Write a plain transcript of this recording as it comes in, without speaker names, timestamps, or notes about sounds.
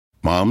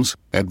Moms,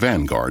 at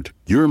Vanguard,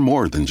 you're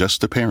more than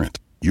just a parent.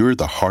 You're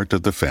the heart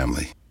of the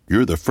family.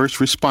 You're the first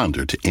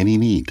responder to any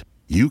need.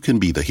 You can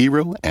be the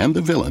hero and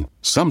the villain,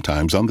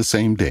 sometimes on the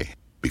same day,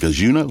 because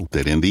you know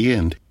that in the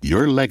end,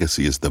 your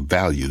legacy is the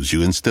values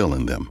you instill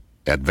in them.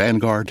 At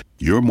Vanguard,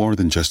 you're more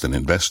than just an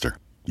investor.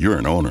 You're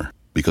an owner,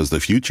 because the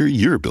future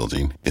you're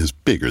building is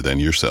bigger than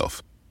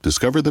yourself.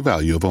 Discover the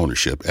value of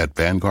ownership at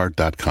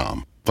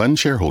Vanguard.com. Fund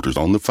shareholders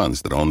own the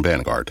funds that own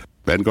Vanguard.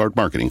 Vanguard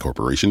Marketing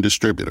Corporation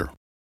Distributor.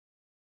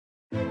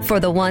 For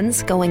the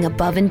ones going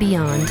above and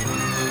beyond.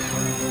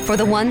 For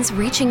the ones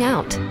reaching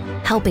out,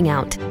 helping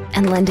out,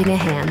 and lending a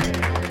hand.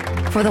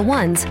 For the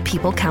ones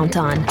people count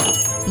on.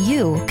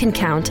 You can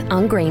count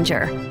on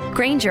Grainger.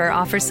 Grainger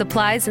offers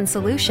supplies and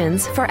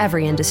solutions for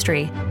every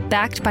industry.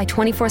 Backed by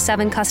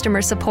 24/7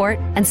 customer support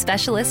and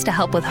specialists to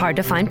help with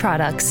hard-to-find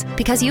products.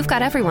 Because you've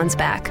got everyone's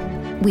back.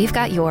 We've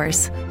got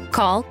yours.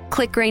 Call,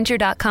 click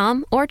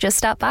Grainger.com, or just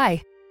stop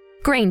by.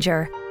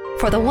 Grainger,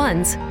 for the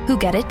ones who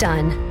get it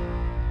done.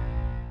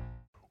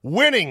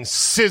 Winning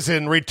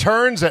season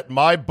returns at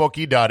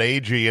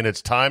mybookie.ag, and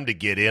it's time to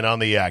get in on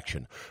the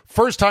action.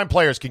 First-time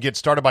players can get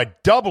started by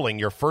doubling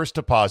your first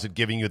deposit,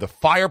 giving you the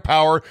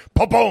firepower,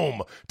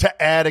 boom,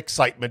 to add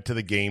excitement to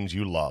the games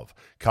you love.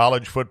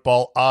 College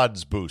football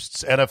odds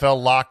boosts,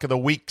 NFL Lock of the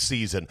Week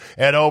season,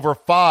 and over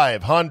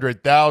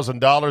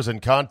 $500,000 in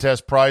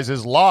contest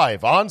prizes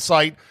live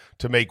on-site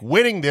to make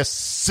winning this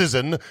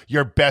season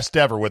your best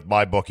ever with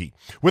MyBookie.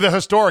 With a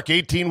historic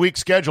 18-week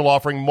schedule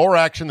offering more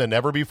action than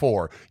ever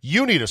before,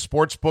 you need a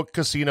sportsbook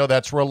casino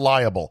that's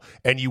reliable,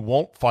 and you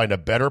won't find a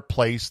better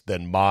place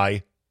than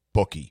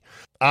MyBookie.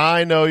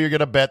 I know you're going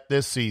to bet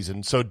this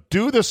season, so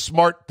do the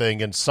smart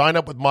thing and sign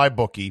up with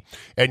MyBookie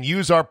and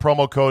use our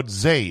promo code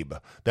ZABE.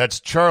 That's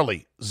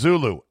Charlie,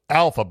 Zulu,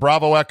 Alpha,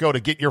 Bravo, Echo to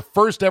get your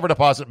first ever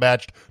deposit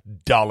matched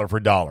dollar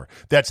for dollar.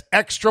 That's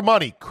extra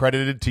money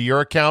credited to your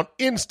account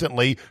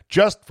instantly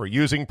just for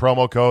using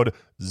promo code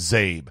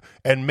ZABE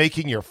and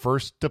making your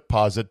first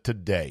deposit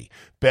today.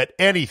 Bet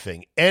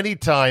anything,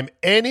 anytime,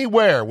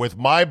 anywhere with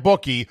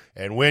MyBookie,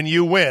 and when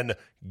you win,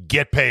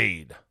 get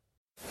paid.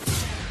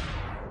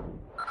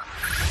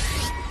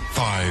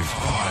 5,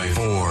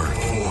 4,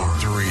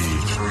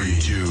 3,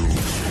 2,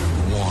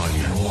 1.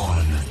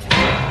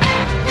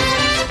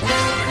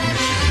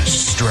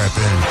 Strap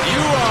in.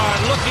 You are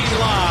looking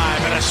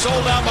live at a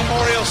sold-out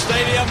Memorial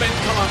Stadium in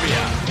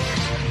Columbia.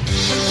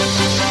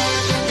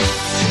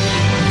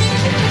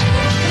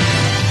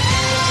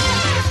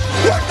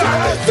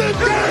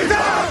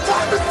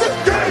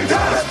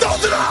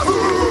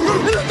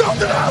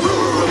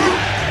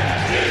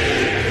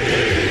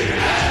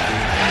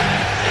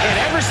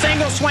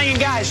 Single swinging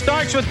guy.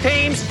 Starts with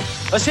teams.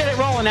 Let's hit it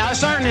rolling now.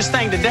 Let's earn this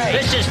thing today.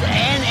 This is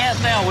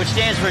NFL, which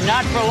stands for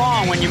not for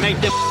long when you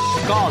make them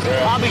calls.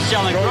 I'll be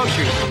selling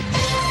groceries.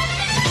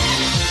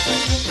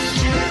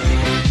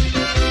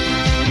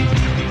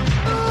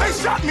 They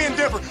shot me in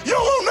Denver. You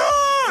will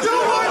not! You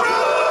will not!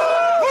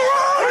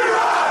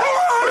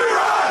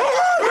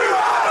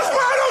 That's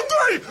right on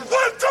 3!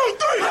 1, 2,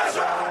 3! That's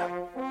right!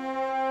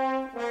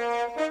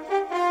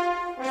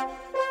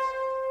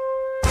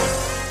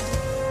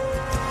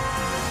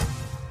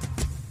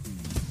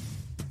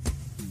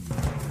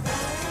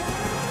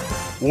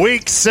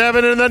 Week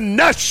 7 in the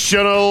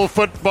National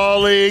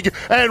Football League,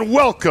 and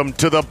welcome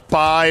to the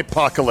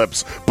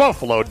Bye-Apocalypse.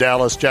 Buffalo,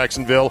 Dallas,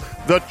 Jacksonville,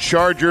 the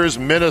Chargers,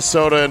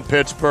 Minnesota, and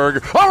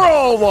Pittsburgh are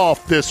all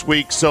off this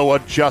week, so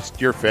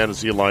adjust your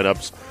fantasy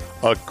lineups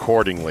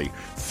accordingly.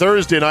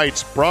 Thursday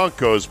night's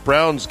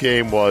Broncos-Browns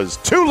game was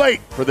too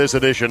late for this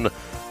edition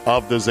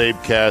of the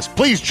Zabecast.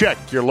 Please check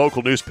your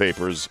local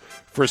newspapers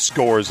for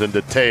scores and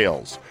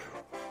details.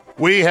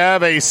 We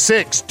have a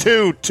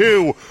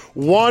 6-2-2-1-1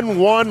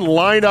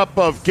 lineup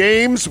of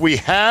games. We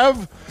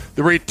have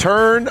the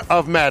return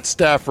of Matt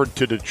Stafford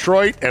to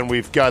Detroit, and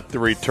we've got the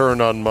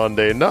return on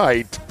Monday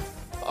night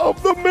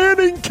of the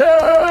Manning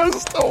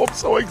cast. Oh, I'm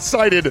so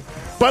excited.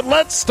 But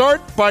let's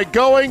start by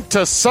going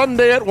to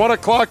Sunday at 1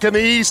 o'clock in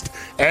the East,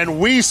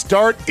 and we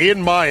start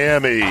in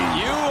Miami. You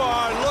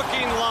are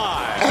looking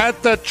live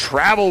at the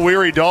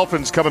travel-weary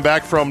Dolphins coming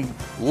back from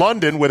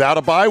London without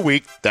a bye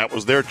week. That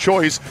was their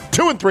choice.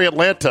 2-3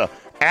 Atlanta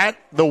at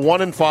the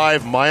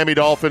 1-5 Miami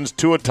Dolphins.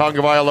 Tua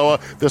Tagovailoa,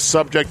 the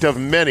subject of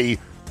many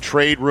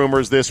trade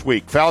rumors this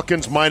week.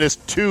 Falcons minus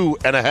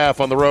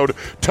 2.5 on the road.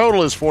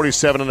 Total is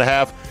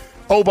 47.5.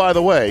 Oh, by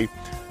the way,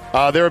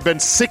 there have been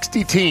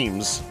 60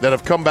 teams that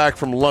have come back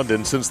from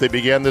London since they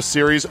began this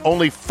series.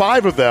 Only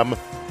 5 of them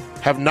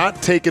have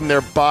not taken their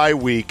bye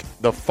week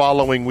the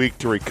following week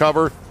to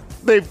recover.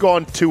 They've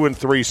gone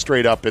 2-3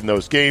 straight up in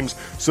those games,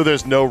 so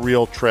there's no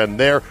real trend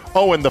there.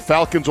 Oh, and the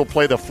Falcons will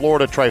play the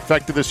Florida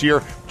trifecta this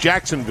year: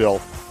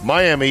 Jacksonville,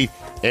 Miami,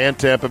 and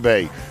Tampa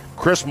Bay.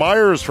 Chris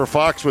Myers for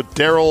Fox with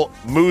Daryl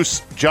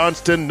Moose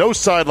Johnston. No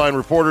sideline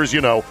reporters,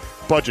 you know.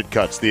 Budget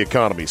cuts, the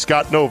economy.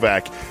 Scott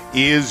Novak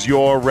is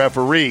your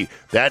referee.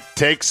 That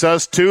takes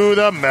us to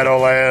the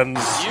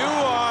Meadowlands. You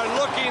are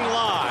looking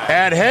live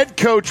at head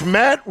coach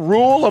Matt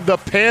Rule of the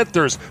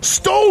Panthers.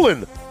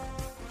 Stolen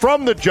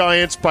from the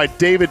Giants by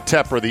David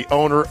Tepper, the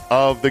owner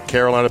of the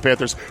Carolina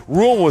Panthers.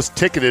 Rule was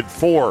ticketed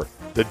for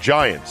the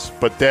Giants,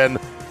 but then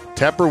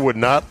Tepper would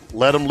not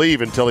let him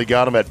leave until he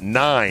got him at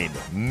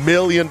 $9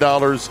 million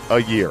a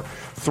year.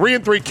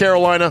 3-3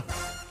 Carolina,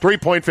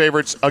 3-point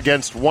favorites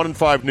against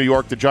 1-5 New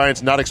York. The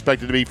Giants not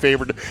expected to be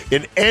favored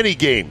in any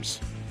games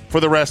for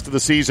the rest of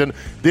the season.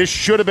 This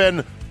should have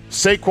been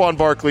Saquon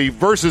Barkley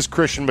versus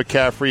Christian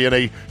McCaffrey in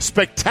a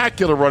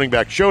spectacular running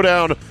back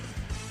showdown.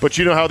 But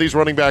you know how these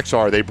running backs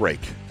are. They break,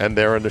 and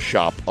they're in the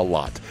shop a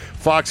lot.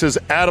 Fox's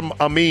Adam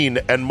Amin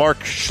and Mark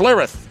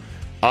Schlereth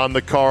on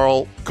the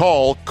call.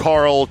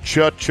 Carl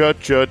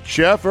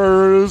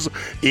Cheffers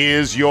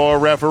is your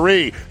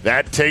referee.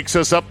 That takes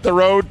us up the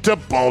road to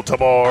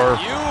Baltimore.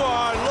 You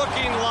are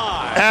looking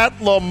live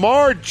At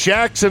Lamar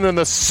Jackson and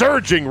the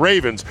surging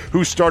Ravens,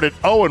 who started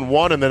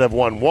 0-1 and then have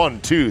won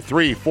 1, 2,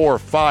 3, 4,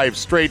 5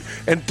 straight.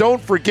 And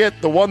don't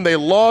forget, the one they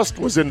lost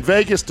was in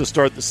Vegas to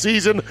start the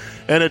season,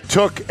 and it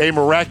took a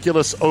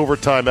miraculous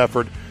overtime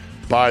effort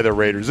by the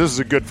Raiders. This is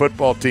a good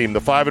football team.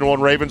 The 5-1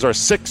 Ravens are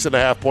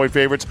 6.5-point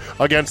favorites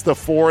against the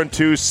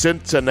 4-2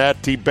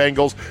 Cincinnati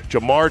Bengals.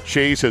 Jamar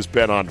Chase has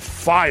been on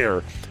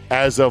fire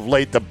as of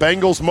late. The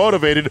Bengals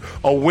motivated.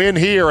 A win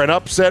here, an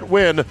upset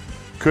win,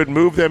 could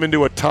move them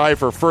into a tie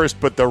for first,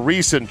 but the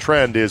recent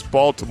trend is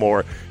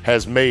Baltimore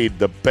has made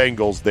the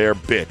Bengals their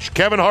bitch.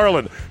 Kevin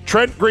Harlan,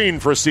 Trent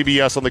Green for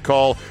CBS on the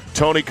call.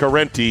 Tony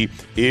Correnti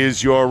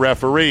is your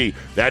referee.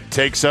 That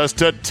takes us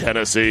to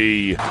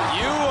Tennessee. You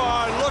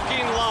are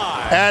looking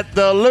live At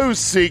the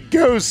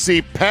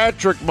loosey-goosey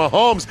Patrick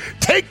Mahomes.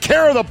 Take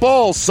care of the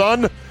ball,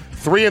 son.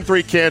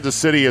 3-3 Kansas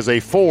City is a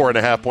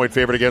 4.5-point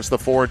favorite against the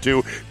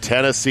 4-2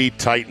 Tennessee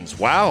Titans.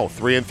 Wow,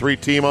 3-3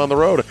 team on the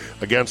road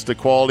against a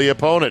quality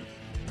opponent.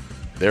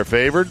 They're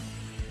favored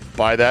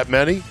by that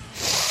many.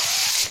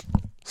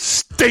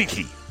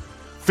 Stinky.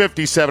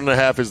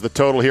 57.5 is the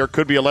total here.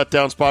 Could be a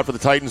letdown spot for the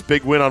Titans.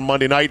 Big win on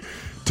Monday night.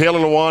 Taylor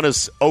Lewan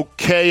is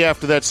okay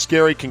after that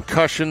scary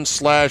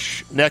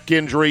concussion/neck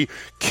injury.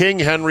 King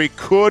Henry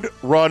could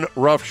run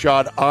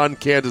roughshod on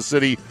Kansas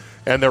City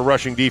and their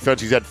rushing defense.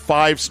 He's had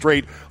 5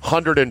 straight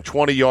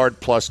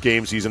 120-yard-plus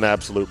games. He's an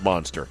absolute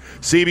monster.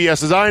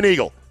 CBS's Iron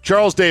Eagle,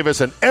 Charles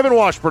Davis, and Evan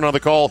Washburn on the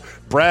call.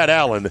 Brad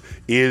Allen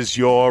is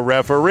your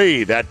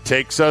referee. That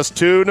takes us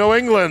to New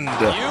England.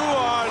 You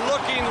are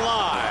looking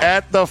live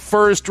At the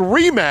first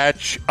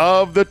rematch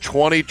of the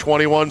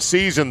 2021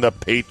 season, the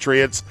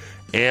Patriots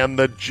and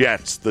the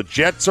Jets. The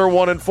Jets are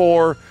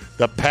 1-4.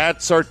 The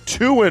Pats are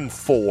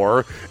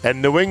 2-4,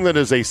 and New England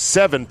is a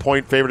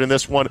 7-point favorite in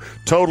this one.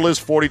 Total is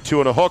 42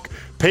 and a hook.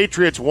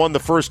 Patriots won the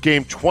first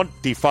game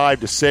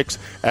 25-6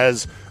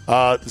 as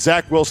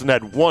Zach Wilson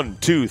had 4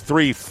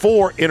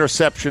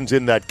 interceptions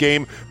in that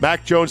game.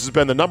 Mac Jones has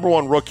been the number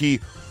one rookie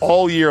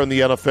all year in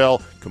the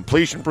NFL.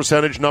 Completion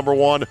percentage number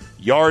 1,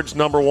 yards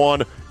number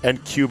 1,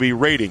 and QB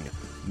rating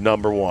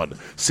number 1.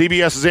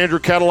 CBS's Andrew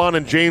Catalan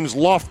and James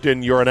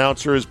Lofton, your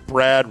announcers.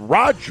 Brad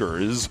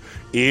Rogers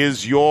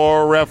is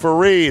your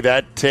referee.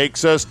 That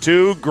takes us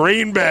to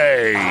Green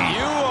Bay. You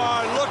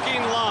are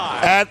looking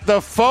live At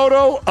the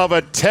photo of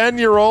a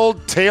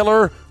 10-year-old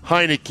Taylor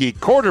Heineke,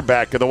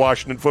 quarterback of the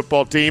Washington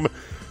football team,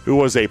 who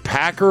was a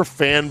Packer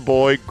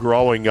fanboy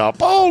growing up.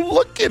 Oh,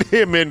 look at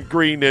him in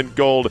green and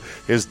gold.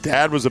 His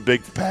dad was a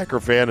big Packer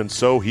fan, and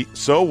so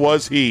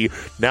was he.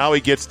 Now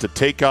he gets to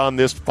take on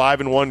this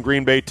 5-1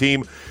 Green Bay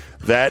team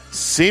that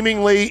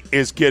seemingly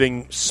is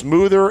getting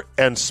smoother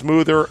and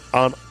smoother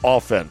on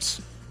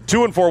offense.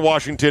 2-4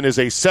 Washington is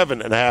a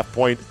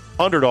 7.5-point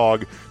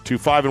underdog to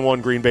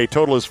 5-1 Green Bay.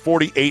 Total is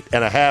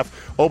 48.5.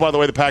 Oh, by the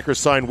way, the Packers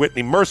signed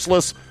Whitney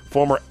Merciless,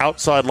 former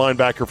outside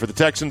linebacker for the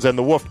Texans, and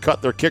the Wolf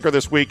cut their kicker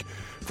this week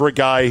for a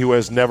guy who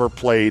has never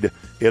played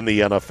in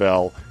the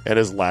NFL, and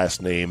his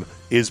last name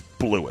is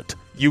Blewett.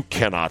 You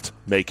cannot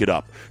make it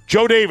up.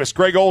 Joe Davis,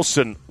 Greg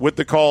Olson with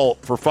the call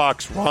for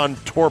Fox. Ron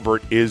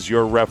Torbert is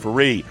your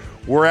referee.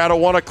 We're at a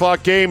 1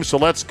 o'clock game, so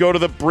let's go to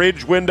the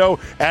bridge window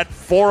at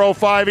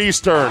 4:05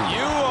 Eastern. You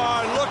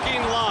are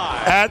looking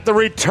live At the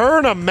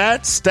return of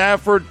Matt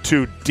Stafford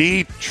to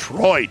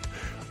Detroit.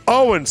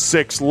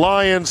 0-6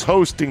 Lions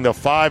hosting the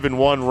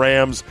 5-1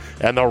 Rams,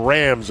 and the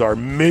Rams are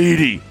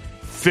meaty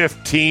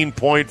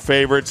 15-point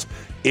favorites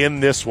in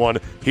this one.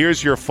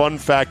 Here's your fun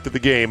fact of the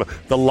game.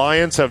 The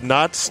Lions have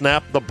not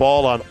snapped the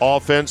ball on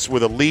offense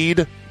with a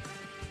lead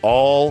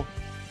all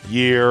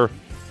year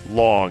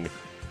long.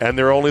 And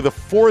they're only the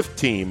 4th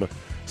team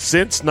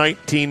since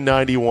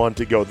 1991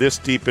 to go this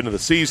deep into the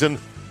season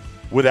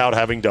without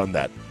having done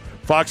that.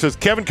 Fox's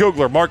Kevin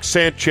Kugler, Mark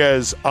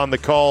Sanchez on the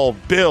call.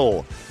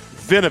 Bill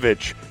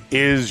Vinovich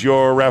is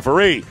your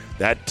referee.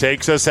 That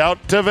takes us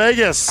out to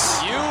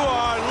Vegas. You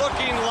are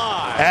looking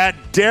live At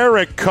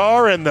Derek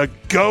Carr and the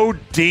Go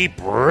Deep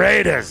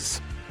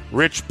Raiders.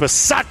 Rich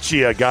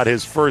Bisaccia got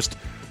his first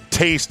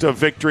taste of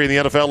victory in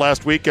the NFL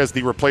last week as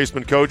the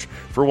replacement coach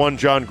for one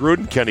John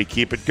Gruden. Can he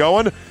keep it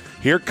going?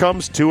 Here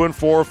comes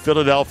 2-4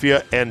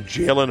 Philadelphia and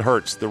Jalen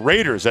Hurts. The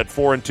Raiders at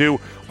 4-2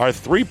 are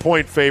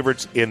 3-point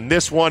favorites in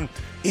this one.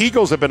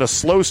 Eagles have been a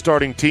slow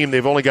starting team.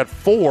 They've only got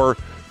 4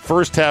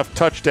 first half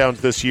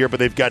touchdowns this year, but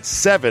they've got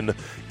 7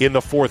 in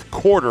the fourth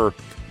quarter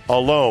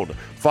alone.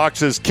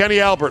 Fox's Kenny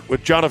Albert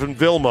with Jonathan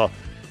Vilma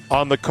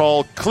on the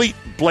call. Cleet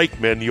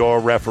Blakeman, your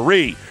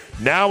referee.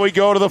 Now we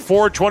go to the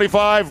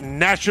 425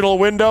 national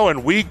window,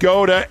 and we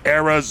go to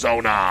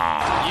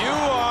Arizona. You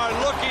are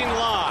looking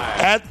live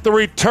at the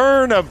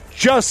return of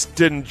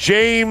Justin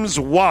James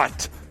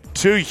Watt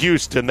to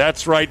Houston.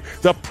 That's right,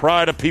 the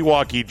pride of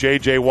Pewaukee,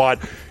 J.J. Watt,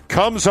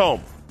 comes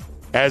home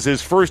as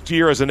his first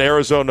year as an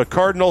Arizona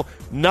Cardinal.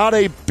 Not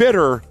a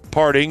bitter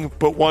parting,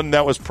 but one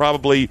that was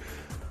probably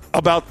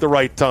about the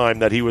right time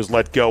that he was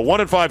let go.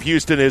 1-5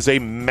 Houston is a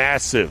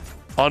massive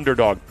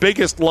underdog.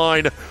 Biggest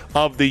line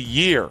of the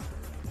year,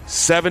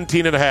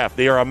 17.5.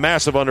 They are a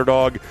massive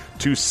underdog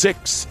to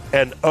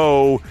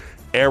 6-0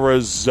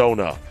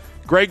 Arizona.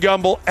 Greg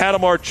Gumbel,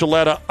 Adam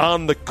Archuleta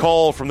on the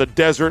call from the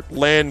desert.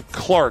 Len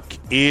Clark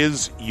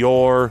is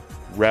your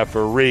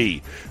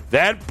referee.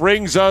 That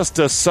brings us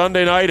to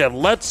Sunday night, and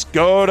let's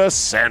go to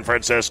San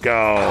Francisco.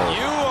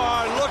 You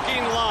are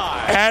looking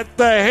live at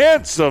the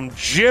handsome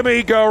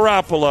Jimmy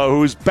Garoppolo,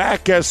 who's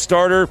back as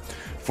starter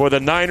for the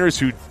Niners,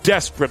 who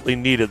desperately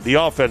needed. The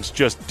offense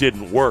just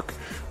didn't work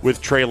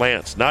with Trey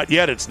Lance. Not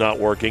yet, it's not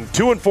working.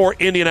 2-4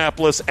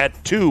 Indianapolis at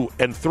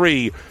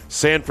 2-3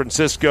 San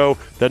Francisco.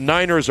 The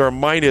Niners are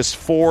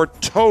 -4.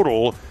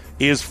 Total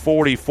is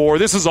 44.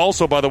 This is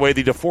also, by the way,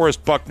 the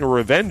DeForest Buckner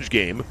revenge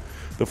game.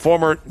 The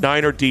former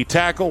Niner D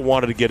tackle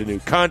wanted to get a new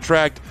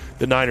contract.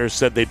 The Niners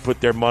said they'd put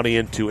their money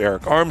into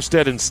Eric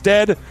Armstead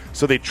instead,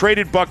 so they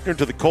traded Buckner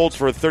to the Colts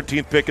for a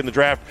 13th pick in the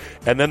draft,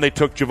 and then they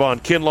took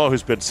Javon Kinlaw,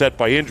 who's been set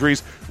by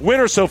injuries.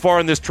 Winner so far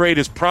in this trade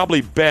has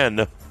probably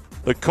been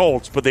the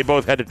Colts, but they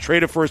both had to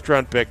trade a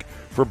first-round pick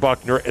for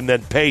Buckner and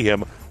then pay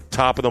him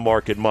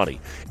top-of-the-market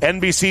money.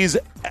 NBC's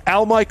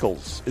Al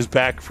Michaels is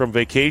back from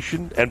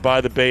vacation and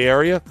by the Bay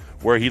Area,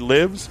 where he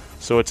lives,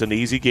 so it's an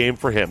easy game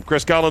for him.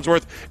 Chris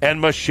Collinsworth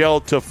and Michelle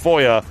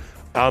Tafoya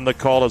on the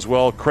call as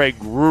well. Craig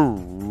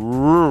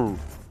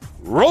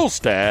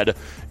Rolstad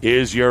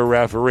is your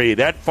referee.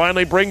 That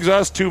finally brings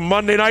us to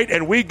Monday night,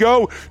 and we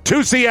go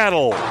to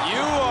Seattle.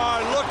 You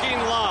are looking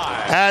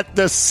live at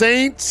the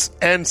Saints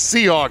and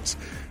Seahawks.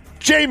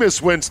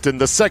 Jameis Winston,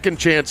 the second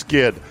chance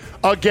kid,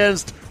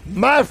 against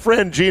my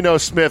friend Geno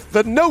Smith,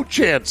 the no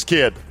chance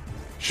kid.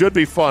 Should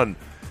be fun.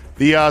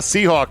 The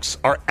Seahawks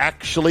are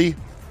actually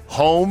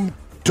home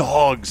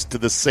dogs to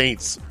the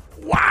Saints.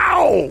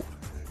 Wow!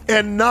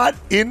 And not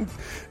in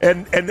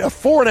and a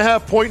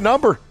 4.5 point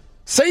number.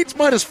 Saints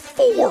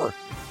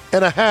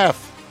 -4.5.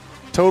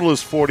 Total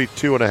is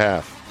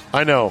 42.5.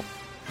 I know.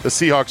 The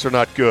Seahawks are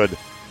not good.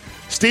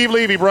 Steve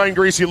Levy, Brian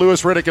Greasy,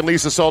 Lewis Riddick, and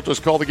Lisa Salters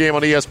call the game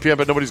on ESPN,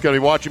 but nobody's going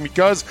to be watching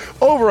because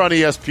over on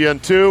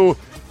ESPN2,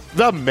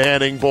 the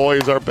Manning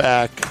boys are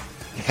back.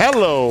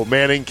 Hello,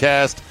 Manning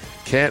cast.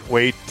 Can't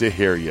wait to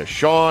hear you.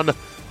 Sean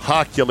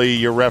Hockley,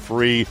 your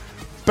referee,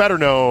 better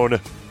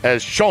known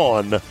as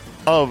Sean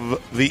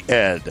of the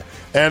Ed.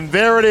 And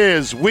there it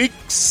is, Week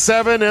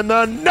 7 in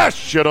the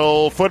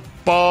National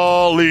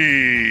Football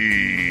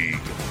League.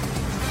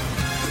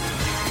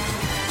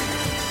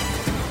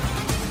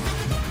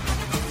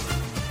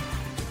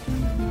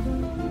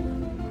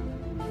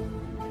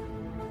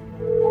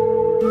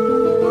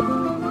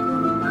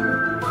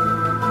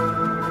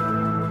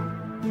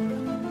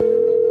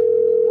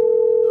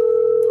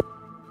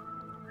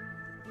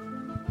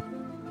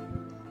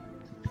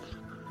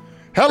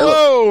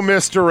 Hello,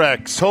 Mr.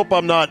 X. Hope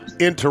I'm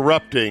not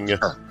interrupting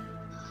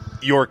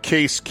your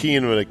Case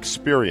Keenum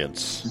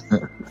experience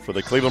for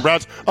the Cleveland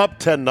Browns. Up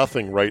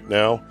 10-0 right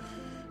now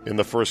in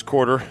the first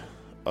quarter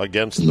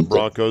against the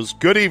Broncos.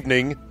 Good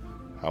evening.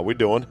 How we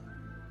doing?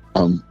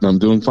 I'm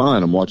doing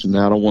fine. I'm watching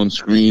that on one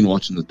screen,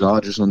 watching the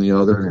Dodgers on the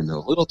other, and a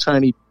little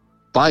tiny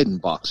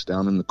Biden box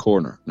down in the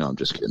corner. No, I'm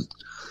just kidding.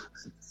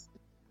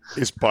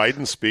 Is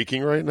Biden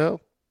speaking right now?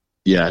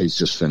 Yeah, he's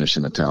just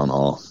finishing a town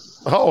hall.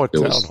 Oh,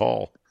 town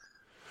hall.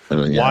 I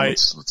mean, yeah,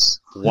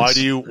 why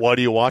do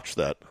you watch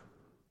that?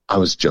 I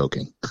was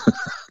joking.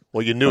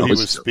 Well, you knew he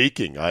was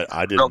speaking.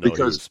 I didn't know because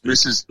he was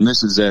speaking.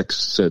 Mrs. X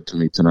said to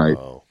me tonight,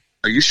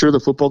 "Are you sure the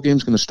football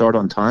game's going to start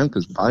on time?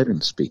 Because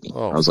Biden's speaking."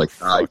 I was like,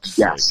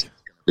 "Yes,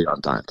 be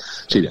on time."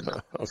 She didn't know.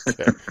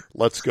 Okay,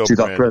 let's go. She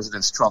Brandon. thought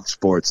presidents trump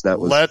sports. That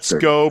was. Let's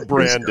go,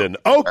 Brandon.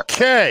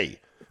 Okay,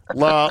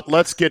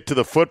 let's get to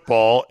the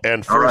football.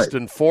 And first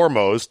and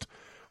foremost,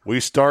 we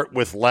start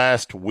with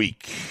last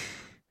week.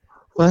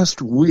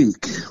 Last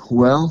week,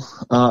 well,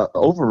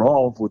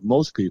 overall, with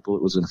most people,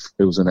 it was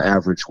an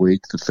average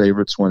week. The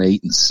favorites went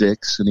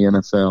 8-6 in the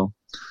NFL.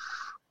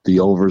 The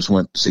overs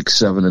went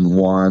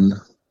 6-7-1.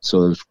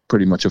 So it was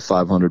pretty much a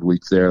 500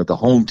 week there. The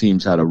home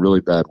teams had a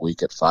really bad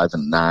week at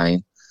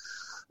 5-9,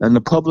 and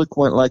the public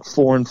went like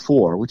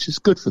 4-4, which is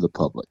good for the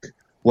public.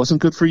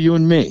 Wasn't good for you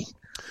and me.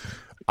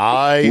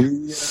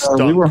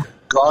 We were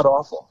god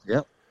awful.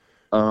 Yep.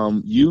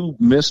 You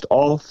missed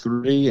all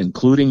three,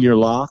 including your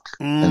lock,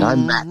 and I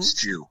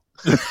matched you.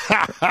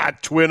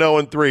 Twin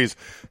 0-3s.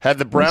 Had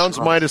the Browns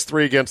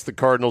 -3 against the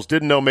Cardinals.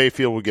 Didn't know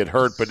Mayfield would get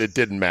hurt, but it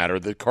didn't matter.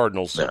 The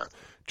Cardinals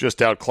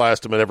just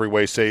outclassed them in every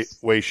way,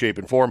 shape,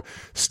 and form.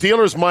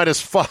 Steelers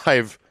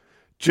 -5,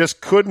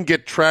 just couldn't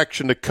get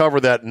traction to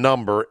cover that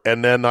number.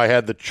 And then I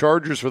had the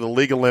Chargers for the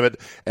legal limit,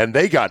 and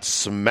they got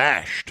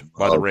smashed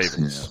by the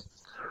Ravens. Yeah.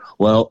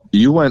 Well,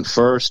 you went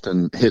first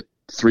and hit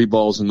 3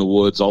 balls in the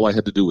woods. All I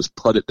had to do was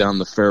putt it down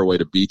the fairway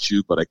to beat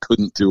you, but I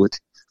couldn't do it.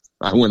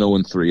 I went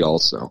 0-3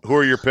 also. Who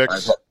are your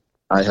picks?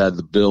 I had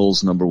the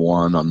Bills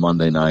 #1 on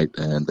Monday night,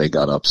 and they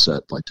got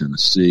upset by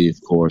Tennessee,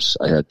 of course.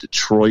 I had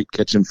Detroit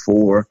catching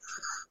 4.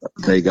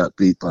 They got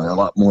beat by a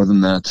lot more than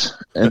that.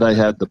 And I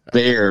had the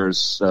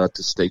Bears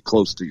to stay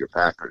close to your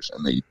Packers,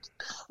 and they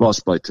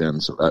lost by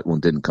 10, so that one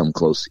didn't come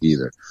close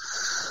either.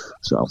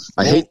 So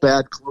I hate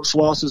bad close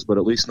losses, but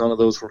at least none of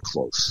those were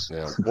close.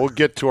 Yeah, we'll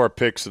get to our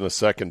picks in a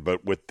second,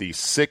 but with the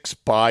 6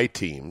 bye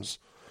teams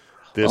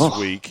this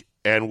week,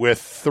 and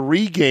with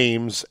 3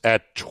 games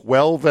at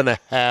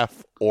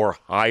 12.5 or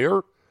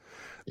higher,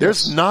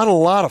 there's not a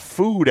lot of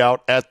food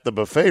out at the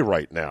buffet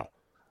right now.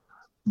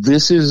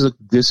 This is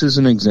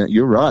an example.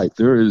 You're right.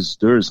 There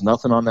is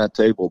nothing on that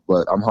table,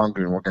 but I'm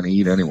hungry and we're going to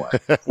eat anyway.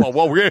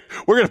 well, we're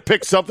going to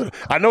pick something.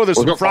 I know there's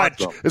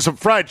some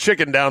fried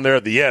chicken down there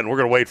at the end. We're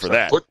going to wait for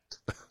that.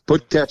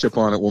 Put ketchup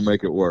on it. We'll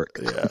make it work.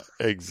 Yeah,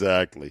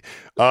 exactly.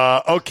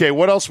 Okay,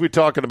 what else are we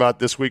talking about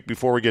this week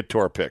before we get to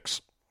our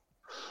picks?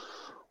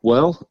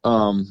 Well,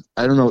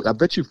 I don't know. I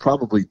bet you've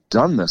probably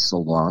done this a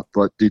lot,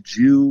 but did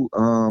you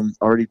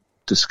already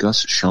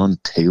discuss Sean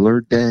Taylor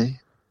Day?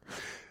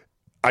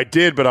 I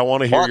did, but I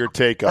want to hear your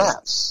take on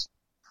it.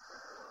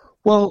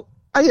 Well,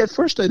 at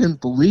first I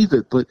didn't believe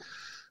it, but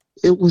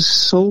it was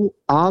so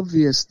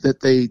obvious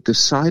that they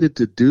decided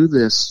to do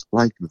this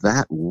like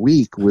that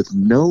week with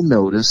no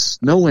notice,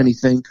 no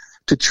anything,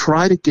 to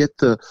try to get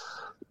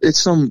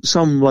it's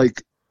some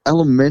like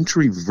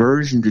elementary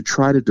version to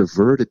try to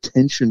divert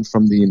attention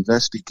from the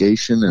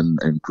investigation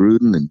and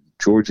Gruden and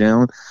George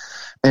Allen.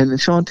 And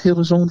Sean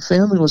Taylor's own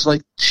family was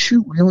like,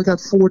 shoot, we only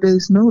got 4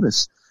 days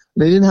notice.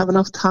 They didn't have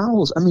enough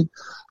towels. I mean,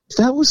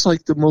 that was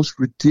like the most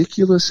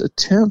ridiculous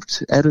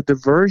attempt at a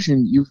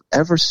diversion you've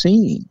ever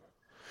seen.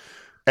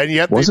 And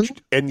yet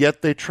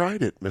they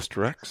tried it,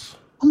 Mr. X.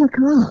 Oh my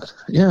God.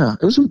 Yeah,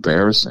 it was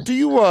embarrassing. Do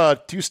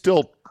you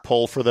still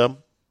pull for them?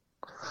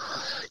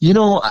 You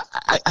know,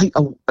 I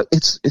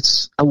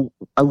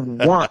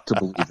want to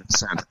believe in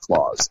Santa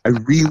Claus. I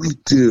really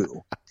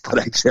do, but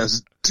I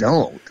just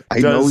don't. I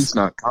know he's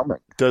not coming.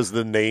 Does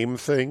the name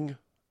thing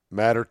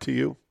matter to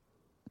you?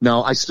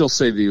 No, I still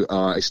say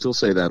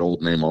that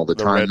old name all the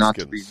time. Redskins. Not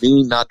to be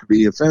mean, not to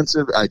be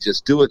offensive. I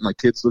just do it. My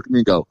kids look at me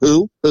and go,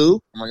 "Who?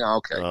 Who?" I'm like,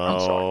 "Okay, I'm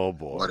sorry." Oh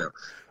boy, whatever.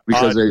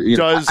 Because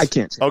I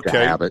can't take the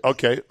habit.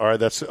 Okay, all right.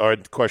 That's all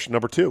right. Question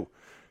number 2: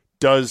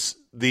 does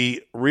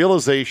the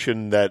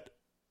realization that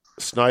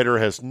Snyder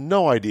has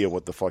no idea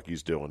what the fuck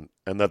he's doing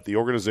and that the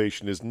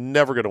organization is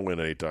never going to win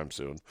anytime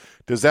soon,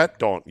 does that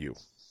daunt you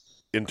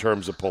in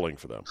terms of pulling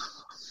for them?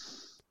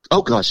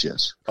 Oh, gosh,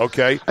 yes.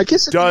 Okay. I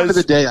guess at the end of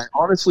the day, I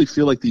honestly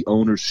feel like the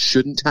owners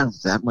shouldn't have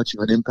that much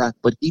of an impact,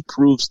 but he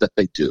proves that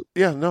they do.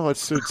 Yeah, no,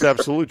 it's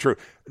absolutely true.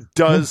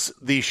 Does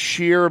the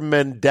sheer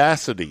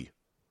mendacity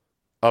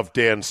of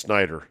Dan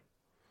Snyder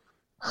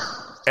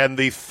and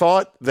the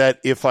thought that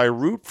if I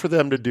root for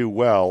them to do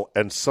well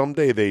and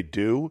someday they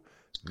do,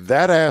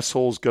 that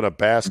asshole's going to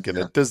bask in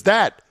it, does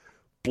that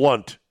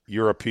blunt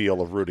your appeal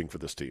of rooting for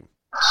this team?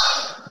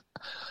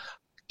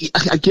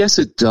 I guess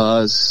it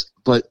does,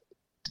 but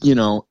you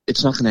know,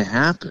 it's not going to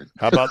happen.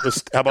 How about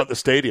this? How about the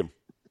stadium?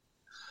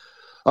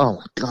 Oh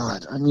my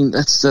God! I mean,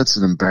 that's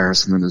an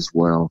embarrassment as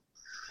well.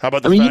 How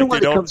about the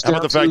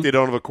fact they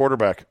don't have a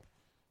quarterback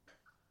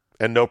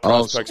and no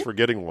prospects for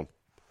getting one?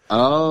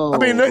 Oh, I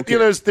mean, okay.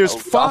 There's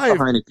 5.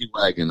 The Heineke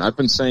wagon. I've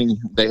been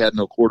saying they had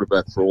no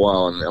quarterback for a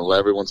while, and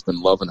everyone's been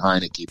loving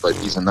Heineke, but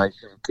he's a nice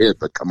young kid.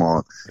 But come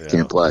on,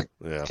 can't play.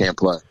 Yeah. Can't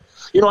play.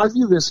 You know, I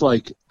view this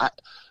like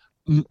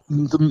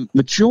the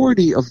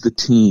majority of the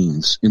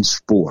teams in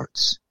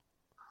sports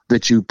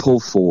that you pull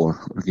for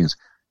against,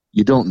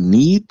 you don't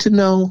need to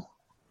know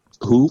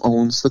who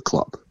owns the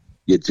club.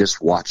 You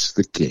just watch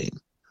the game.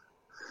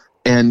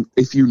 And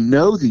if you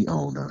know the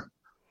owner,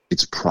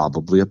 it's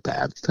probably a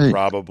bad thing.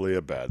 Probably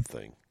a bad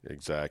thing.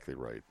 Exactly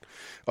right.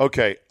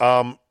 Okay.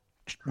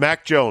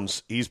 Mac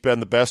Jones, he's been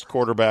the best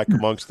quarterback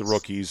amongst the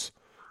rookies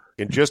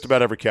in just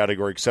about every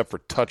category except for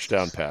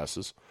touchdown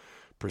passes.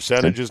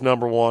 Percentage is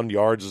number 1.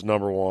 Yards is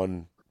number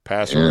 1.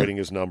 Passer rating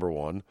is number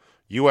 1.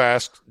 You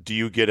asked, do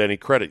you get any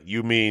credit?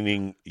 You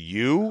meaning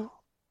you?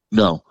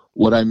 No.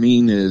 What I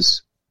mean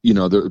is, you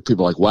know,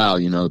 people are like, wow,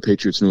 you know, the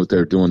Patriots knew what they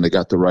were doing. They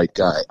got the right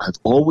guy. I've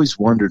always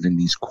wondered in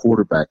these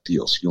quarterback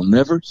deals, you'll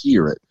never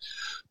hear it,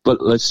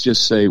 but let's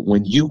just say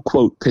when you,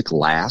 quote, pick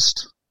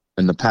last,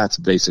 and the Pats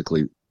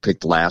basically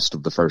picked last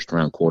of the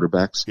first-round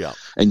quarterbacks,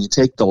 and you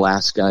take the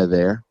last guy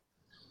there,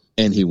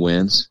 and he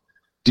wins,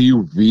 do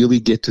you really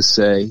get to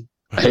say,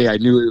 hey, I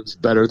knew it was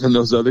better than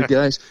those other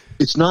guys?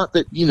 It's not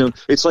that, you know,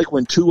 it's like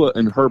when Tua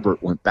and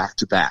Herbert went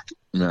back-to-back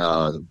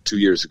 2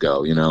 years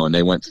ago, you know, and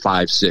they went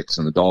 5-6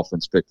 and the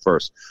Dolphins picked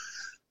first.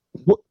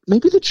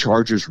 maybe the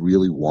Chargers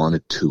really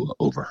wanted Tua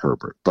over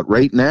Herbert. But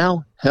right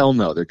now, hell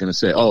no. They're going to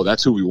say, oh,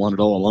 that's who we wanted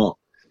all along.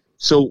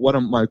 So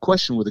my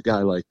question with a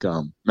guy like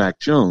Mac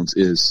Jones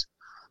is,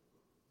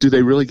 do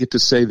they really get to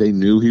say they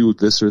knew he would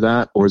this or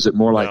that? Or is it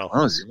more like,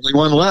 oh, he's the only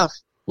one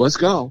left. Let's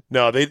go.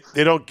 No, they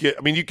don't get –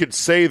 I mean, you could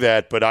say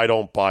that, but I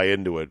don't buy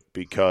into it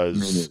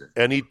because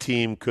any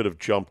team could have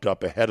jumped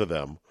up ahead of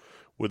them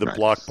with a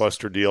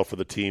blockbuster deal for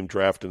the team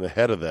drafting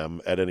ahead of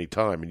them at any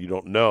time, and you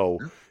don't know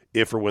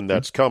if or when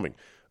that's coming.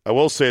 I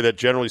will say that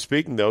generally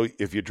speaking, though,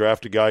 if you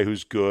draft a guy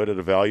who's good at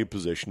a value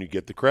position, you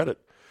get the credit.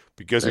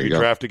 Because if you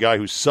draft a guy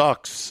who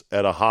sucks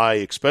at a high,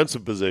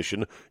 expensive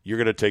position, you're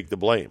going to take the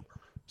blame.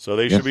 So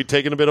they should be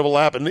taking a bit of a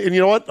lap. And you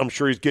know what? I'm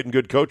sure he's getting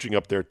good coaching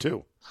up there,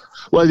 too.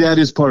 Well, that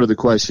is part of the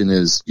question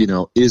is,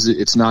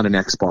 it's not an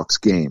Xbox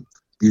game.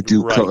 You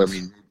do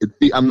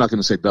I'm not going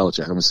to say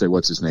Belichick. I'm going to say,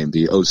 what's his name?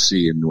 The OC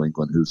in New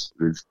England, who's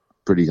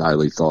pretty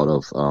highly thought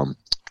of.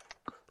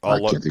 I'll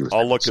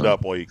look it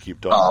up while you keep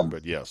talking,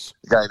 but yes.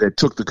 The guy that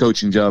took the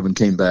coaching job and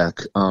came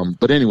back.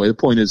 But anyway, the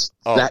point is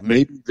that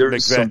maybe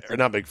there's something.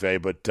 Not McVay,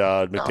 but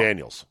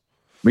McDaniels.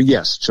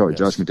 Yes, sorry,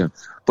 Josh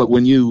McDaniels. But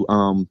when you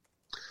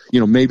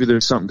maybe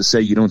there's something to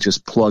say you don't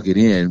just plug it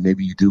in.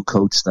 Maybe you do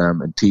coach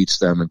them and teach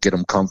them and get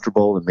them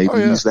comfortable, and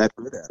maybe he's that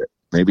good at it.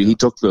 Maybe he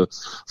took the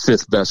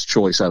fifth best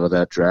choice out of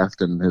that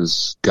draft and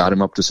has got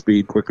him up to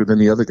speed quicker than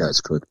the other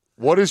guys could.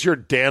 What is your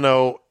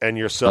Dano and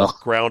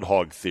yourself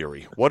groundhog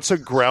theory? What's a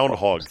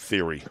groundhog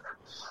theory?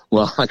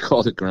 Well, I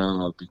called it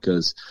groundhog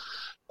because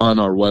on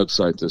our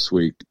website this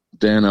week,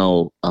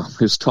 Dano,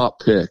 his top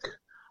pick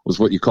was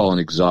what you call an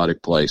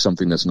exotic play,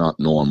 something that's not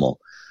normal.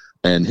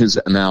 And his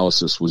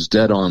analysis was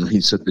dead on. He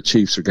said the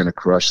Chiefs are going to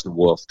crush the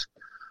Wolfed,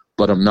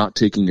 but I'm not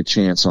taking a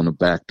chance on a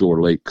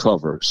backdoor late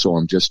cover, so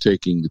I'm just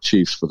taking the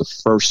Chiefs for the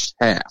first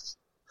half,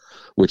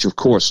 which, of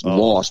course,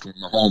 lost when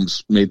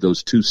Mahomes made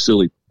those two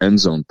silly end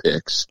zone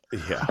picks.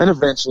 Yeah. And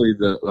eventually,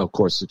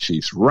 the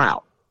Chiefs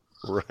rout.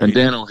 Right. And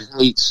Dano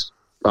hates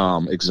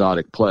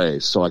exotic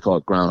plays, so I call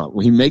it groundhog.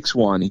 When he makes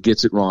one, he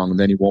gets it wrong, and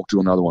then he won't do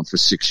another one for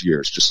 6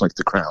 years, just like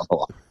the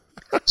groundhog.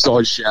 Saw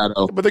his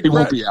shadow. He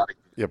won't be out again.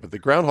 Yeah, but the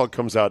groundhog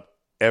comes out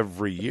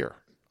every year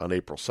on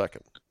April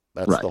 2nd.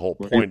 That's the whole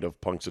point of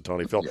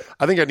Punxsutawney Phil. Yeah.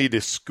 I think I need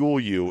to school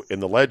you in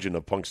the legend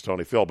of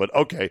Punxsutawney Phil, but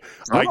okay,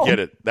 I get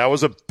it. That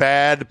was a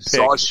bad pick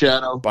Saw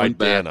shadow by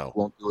Dano.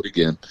 Won't do it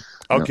again.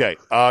 Okay,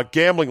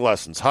 gambling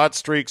lessons, hot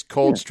streaks,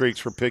 cold streaks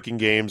for picking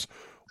games.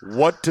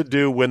 What to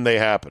do when they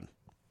happen?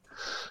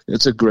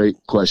 It's a great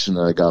question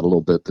that I got a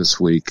little bit this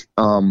week.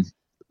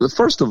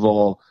 First of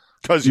all,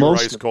 because you're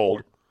ice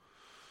cold.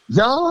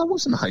 No, I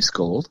wasn't ice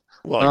cold.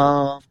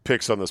 Well,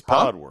 picks on this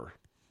pod were.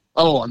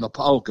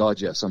 Oh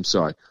God, yes. I'm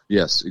sorry.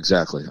 Yes,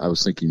 exactly. I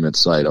was thinking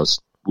mid-sight.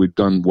 We've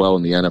done well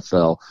in the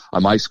NFL.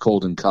 I'm ice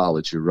cold in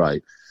college. You're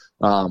right.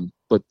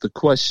 But the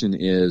question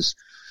is,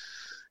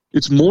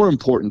 it's more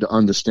important to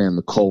understand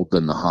the cold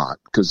than the hot,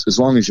 because as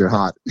long as you're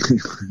hot,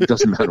 it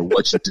doesn't matter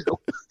what you do.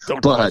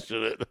 Don't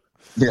question it.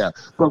 Yeah,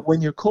 but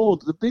when you're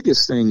cold, the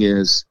biggest thing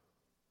is,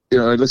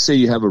 let's say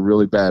you have a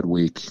really bad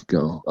week,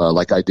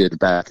 like I did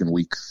back in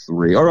week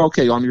 3, or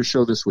on your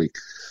show this week.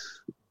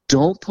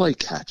 Don't play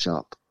catch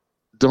up.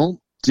 Don't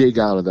dig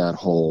out of that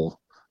hole.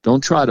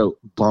 Don't try to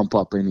bump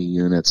up any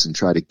units and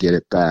try to get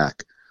it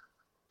back.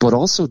 But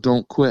also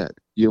don't quit.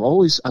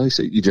 I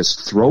say you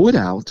just throw it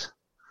out.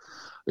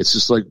 It's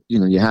just like,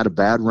 you had a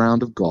bad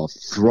round of golf.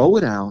 Throw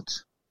it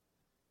out,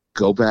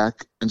 go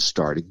back and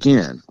start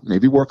again.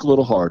 Maybe work a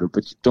little harder,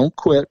 but you don't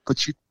quit,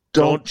 but you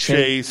don't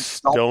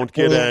chase, don't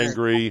get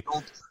angry.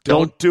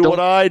 Don't do what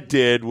I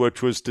did,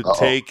 which was to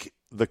take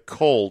the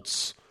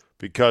Colts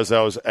because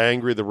I was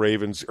angry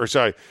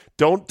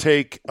don't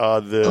take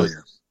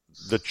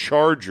the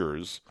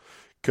Chargers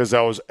because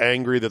I was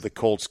angry that the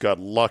Colts got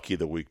lucky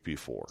the week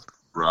before.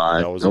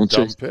 Right. That was a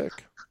dumb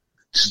pick.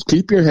 Just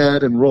keep your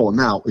head and roll.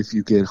 Now,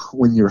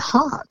 when you're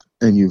hot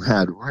and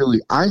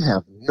I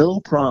have no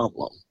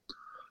problem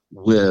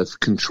with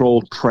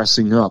controlled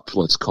pressing up,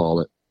 let's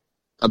call it.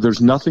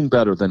 There's nothing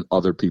better than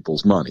other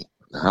people's money.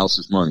 The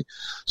house's money.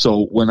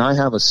 So when I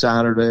have a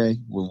Saturday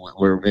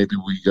where maybe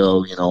we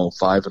go,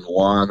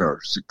 5-1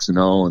 or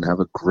 6-0 and have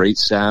a great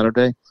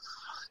Saturday,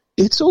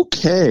 it's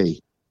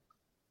okay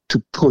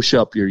to push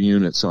up your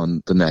units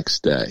on the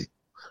next day.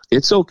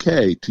 It's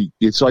okay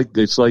it's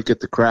like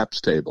at the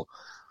craps table.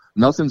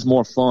 Nothing's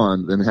more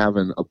fun than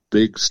having a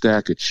big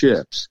stack of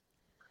chips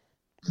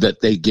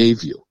that they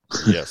gave you.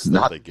 Yes,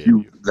 not they gave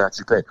you. That's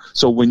your pay.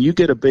 So when you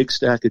get a big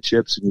stack of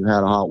chips and you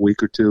had a hot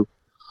week or two,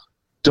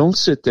 don't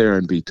sit there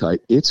and be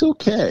tight. It's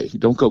okay.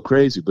 Don't go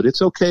crazy, but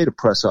it's okay to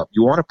press up.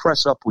 You want to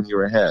press up when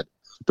you're ahead.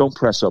 Don't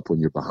press up when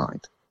you're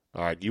behind.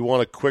 All right. You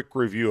want a quick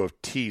review of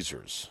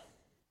teasers?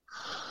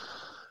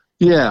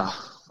 Yeah.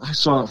 I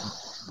saw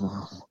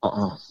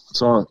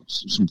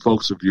some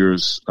folks of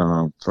yours,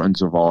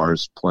 friends of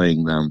ours,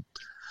 playing them.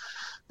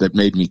 That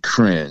made me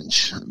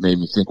cringe. Made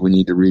me think we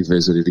need to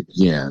revisit it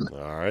again.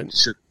 All right.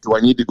 So, do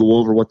I need to go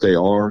over what they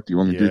are? Do you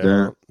want me to do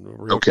that?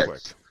 Real quick.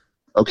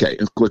 Okay,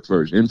 a quick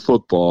version. In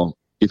football,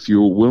 if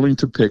you're willing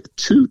to pick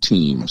two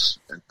teams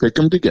and pick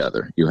them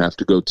together, you have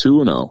to go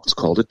 2-0. It's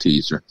called a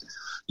teaser.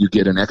 You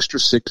get an extra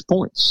 6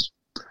 points,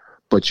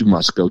 but you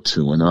must go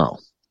 2-0.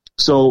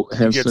 So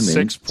hence you get the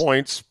name. 6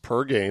 points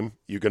per game.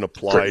 You can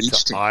apply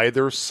to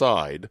either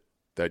side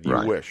that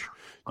you wish.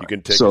 You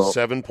can take a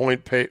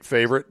 7-point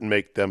favorite and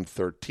make them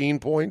 13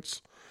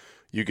 points.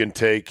 You can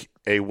take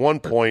a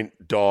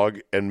 1-point dog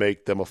and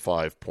make them a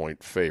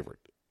 5-point favorite.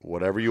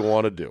 Whatever you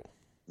want to do.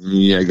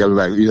 Yeah, you got to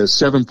back. You had a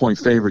 7-point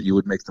favorite, you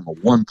would make them a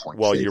 1-point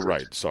Well, favorite. You're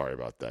right. Sorry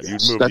about that.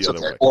 Yes, You'd move the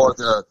other way. Or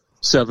the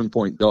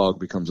 7-point dog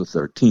becomes a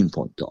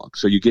 13-point dog.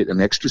 So you get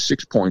an extra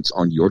 6 points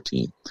on your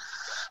team,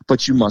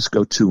 but you must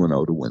go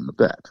 2-0 to win the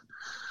bet.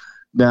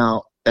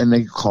 Now, and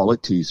they call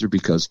it teaser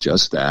because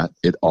just that,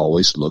 it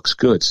always looks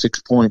good.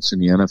 6 points in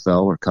the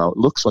NFL or college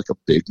looks like a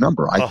big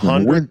number. I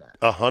can win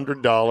that.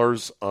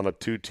 $100 on a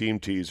 2-team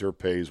teaser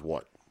pays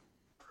what?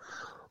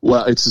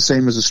 Well, it's the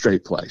same as a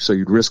straight play. So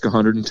you'd risk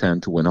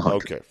 110 to win 100.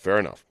 Okay, fair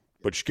enough.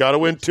 But you got to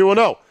win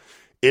 2-0.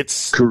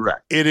 It's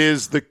correct. It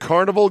is the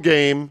carnival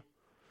game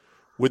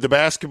with the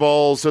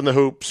basketballs and the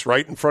hoops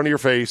right in front of your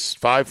face,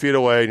 5 feet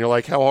away, and you're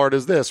like, how hard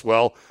is this?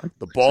 Well,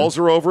 the balls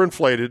are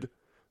overinflated,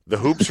 the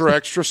hoops are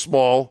extra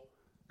small,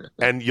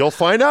 and you'll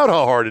find out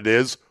how hard it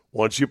is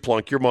once you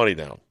plunk your money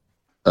down.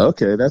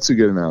 Okay, that's a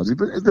good analogy.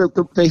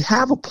 But they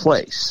have a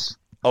place.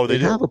 Oh, they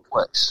do? Have a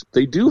place.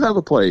 They do have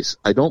a place.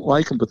 I don't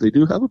like them, but they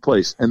do have a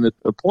place. And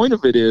the point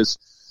of it is,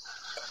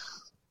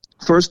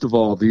 first of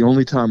all, the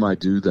only time I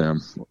do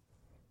them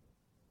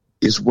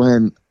is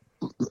when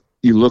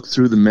you look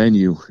through the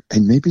menu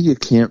and maybe you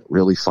can't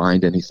really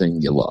find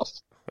anything you love.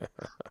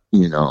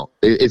 You know,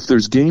 if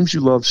there's games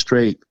you love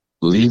straight,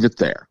 leave it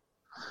there.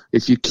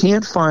 If you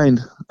can't find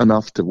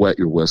enough to wet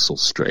your whistle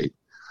straight,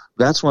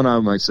 that's when I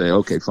might say,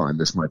 okay, fine,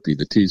 this might be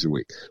the teaser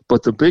week.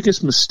 But the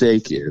biggest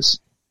mistake is,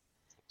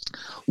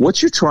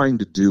 what you're trying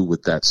to do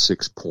with that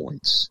 6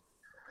 points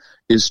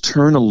is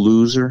turn a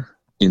loser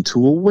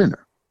into a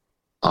winner,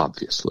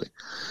 obviously.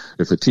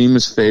 If a team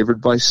is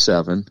favored by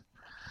 7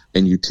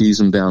 and you tease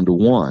them down to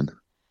 1,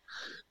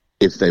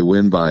 if they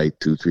win by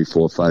 2, 3,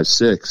 4, 5,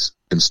 6,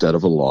 instead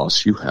of a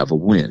loss, you have a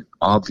win,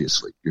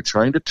 obviously. You're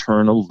trying to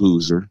turn a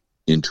loser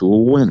into a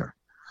winner.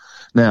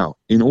 Now,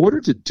 in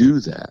order to do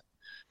that,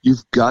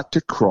 you've got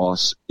to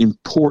cross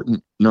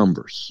important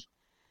numbers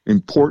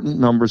in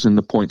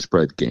the point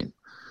spread game.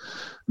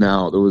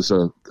 Now, there was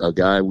a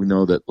guy we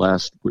know that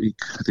last week,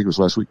 I think it was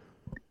last week,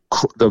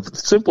 the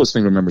simplest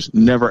thing to remember is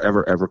never,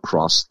 ever, ever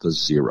cross the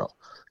 0.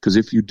 Because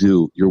if you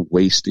do, you're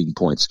wasting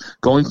points.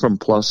 Going from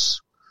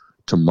plus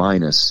to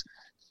minus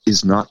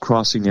is not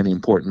crossing any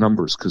important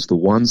numbers because the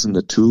 1s and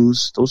the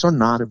 2s, those are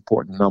not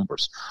important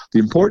numbers. The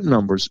important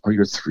numbers are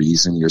your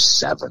 3s and your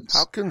 7s.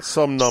 How can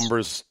some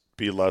numbers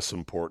be less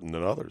important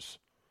than others?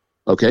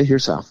 Okay,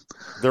 here's how.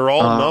 They're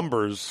all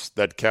numbers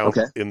that count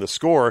in the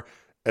score.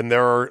 And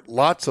there are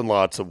lots and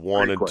lots of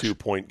 1 and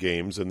 2-point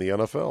games in the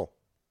NFL.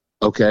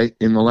 Okay,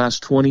 in the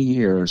last 20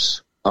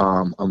 years,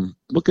 I'm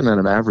looking at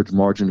an average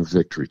margin of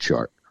victory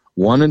chart.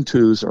 1 and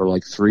 2s are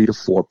like 3 to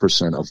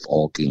 4% of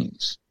all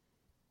games.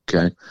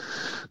 Okay,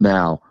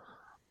 now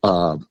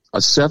a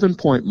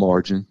 7-point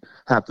margin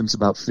happens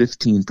about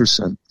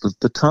 15% of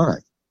the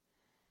time.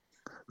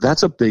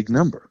 That's a big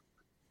number.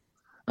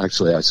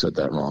 Actually, I said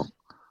that wrong.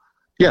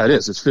 Yeah, it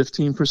is. It's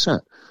 15%.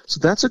 So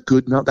that's a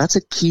good number. That's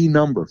a key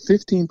number.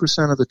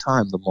 15% of the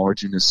time, the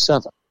margin is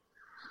 7.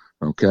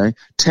 Okay?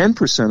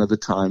 10% of the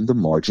time, the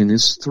margin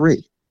is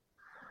 3.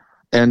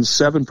 And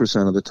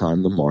 7% of the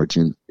time, the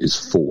margin is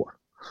 4.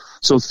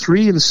 So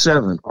 3 and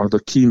 7 are the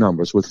key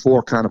numbers with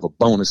 4 kind of a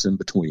bonus in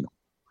between them.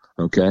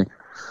 Okay?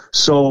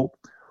 So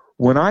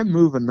when I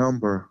move a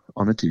number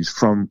on a tease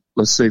from,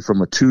 let's say,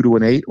 from a 2 to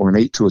an 8 or an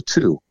 8 to a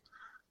 2,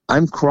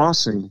 I'm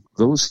crossing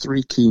those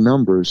 3 key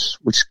numbers,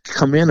 which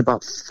come in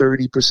about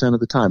 30% of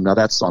the time. Now,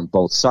 that's on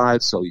both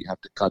sides, so you have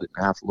to cut it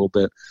in half a little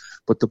bit.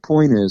 But the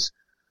point is,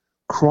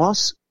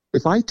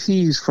 if I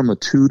tease from a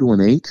 2 to an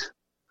 8,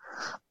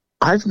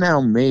 I've now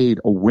made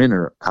a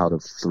winner out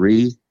of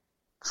 3,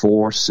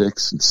 4,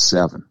 6, and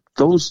 7.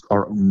 Those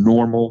are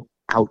normal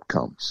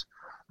outcomes.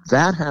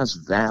 That has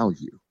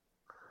value.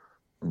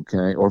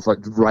 Okay? Or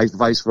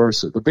vice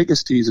versa. The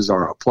biggest teases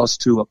are a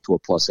 +2 up to a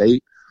 +8.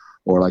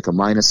 Or like a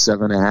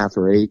 -7.5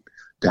 or 8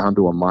 down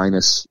to a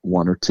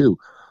 -1 or 2.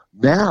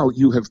 Now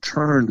you have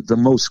turned the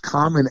most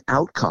common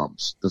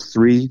outcomes, the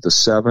 3, the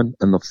 7,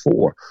 and the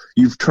 4.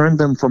 You've turned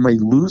them from a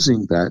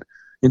losing bet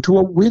into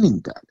a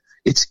winning bet.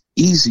 It's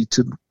easy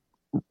to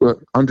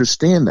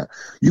understand that.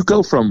 You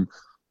go from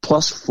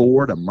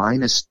 +4 to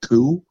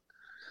 -2.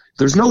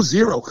 There's no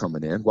 0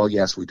 coming in. Well,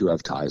 yes, we do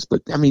have ties,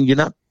 but I mean,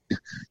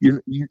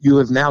 you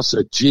have now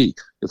said, gee,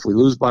 if we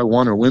lose by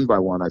 1 or win by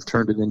 1, I've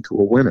turned it into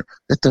a winner.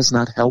 That does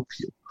not help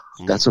you.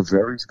 That's a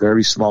very,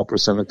 very small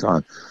percent of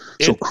time.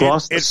 So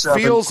it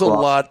feels a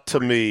lot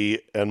to me,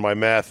 and my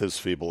math is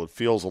feeble, it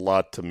feels a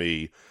lot to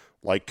me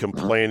like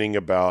complaining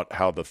about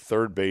how the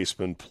third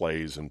baseman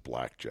plays in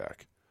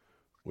blackjack,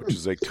 which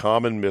is a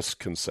common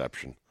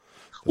misconception.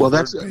 Well,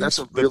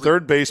 the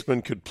third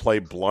baseman could play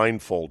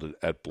blindfolded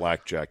at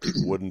blackjack. It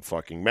wouldn't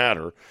fucking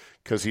matter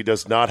because he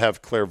does not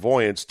have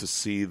clairvoyance to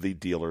see the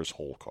dealer's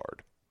hole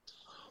card.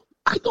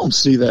 I don't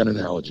see that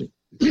analogy.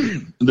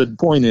 The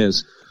point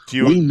is, do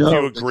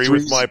you agree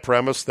with my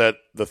premise that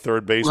the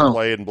third base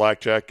play in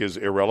blackjack is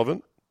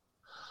irrelevant?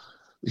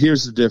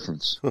 Here's the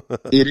difference.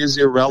 It is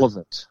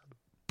irrelevant,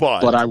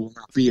 but I will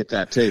not be at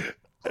that table.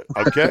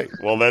 Okay.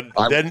 Well,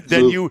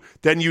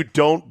 then you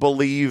don't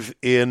believe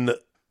in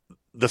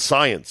the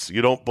science.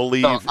 You don't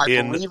believe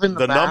in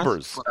the math,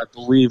 numbers. But I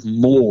believe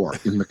more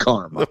in the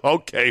karma.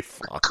 Okay,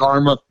 fine.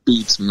 Karma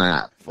beats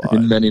math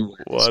in many ways.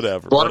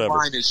 Whatever. Bottom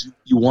line is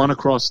you want to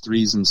cross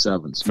 3s and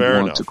 7s. Fair you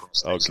enough. Want to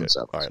cross 3s and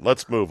 7s. All right,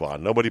 let's move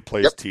on. Nobody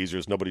plays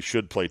teasers. Nobody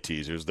should play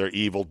teasers. They're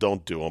evil.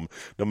 Don't do them,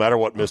 no matter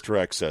what Mr.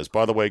 X says.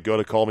 By the way, go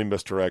to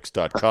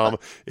callmemrx.com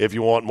if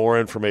you want more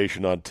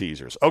information on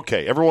teasers.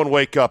 Okay, everyone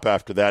wake up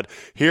after that.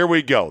 Here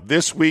we go.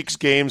 This week's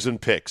games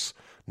and picks.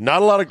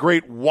 Not a lot of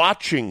great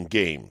watching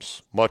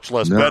games, much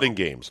less betting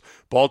games.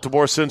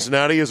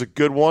 Baltimore-Cincinnati is a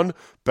good one.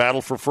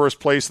 Battle for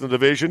first place in the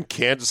division.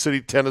 Kansas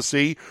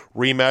City-Tennessee,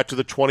 rematch of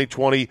the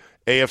 2020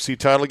 AFC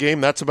title game.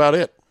 That's about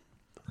it.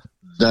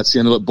 That's the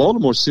end of it.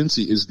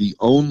 Baltimore-Cincy is the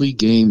only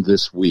game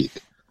this week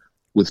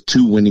with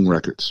 2 winning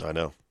records. I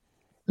know.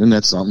 Isn't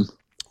that something?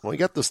 Well, you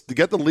got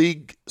the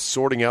league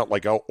sorting out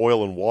like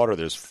oil and water.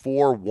 There's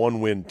 4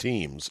 one-win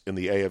teams in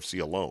the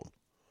AFC alone.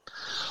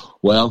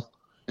 Well,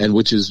 and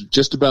which is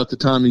just about the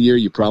time of year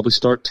you probably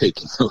start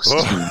taking those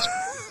teams.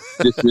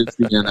 This is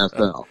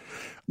the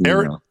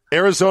NFL.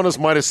 Arizona's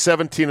minus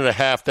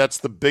 17.5. That's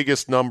the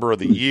biggest number of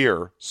the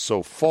year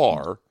so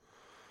far.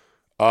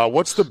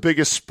 What's the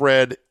biggest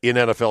spread in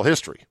NFL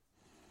history?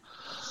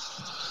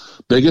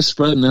 Biggest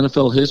spread in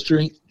NFL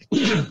history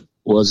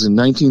was in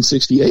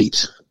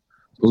 1968.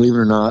 Believe it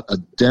or not, a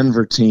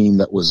Denver team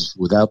that was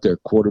without their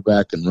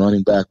quarterback and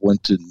running back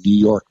went to New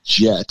York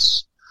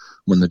Jets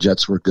when the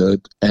Jets were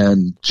good,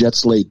 and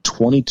Jets laid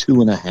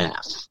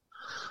 22.5,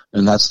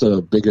 and that's the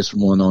biggest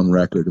one on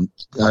record. And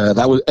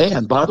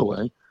by the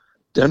way,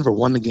 Denver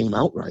won the game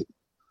outright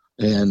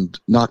and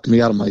knocked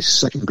me out of my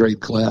second grade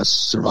class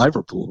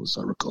survivor pool, as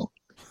I recall.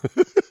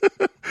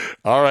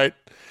 All right.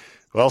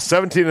 Well,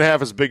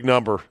 17.5 is a big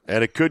number,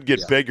 and it could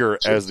get bigger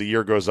as the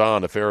year goes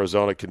on if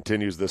Arizona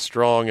continues this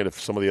strong and if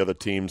some of the other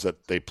teams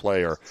that they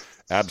play are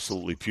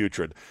absolutely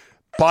putrid.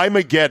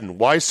 Buy-Mageddon.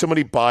 Why so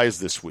many buys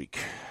this week?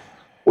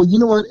 Well, you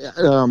know what?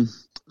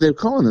 They're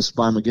calling this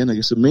Buy-Mageddon. I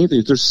guess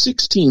maybe there's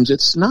 6 teams.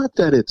 It's not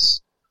that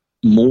it's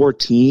more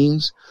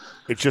teams.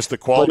 It's just the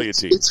quality of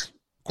teams.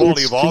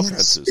 Quality of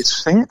offenses.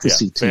 It's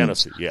fantasy teams.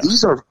 Fantasy, yeah.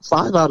 These are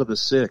 5 out of the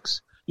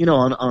 6. You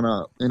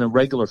know, in a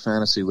regular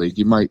fantasy league,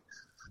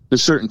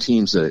 there's certain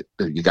teams that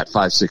you got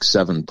 5, 6,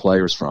 7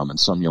 players from, and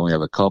some you only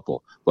have a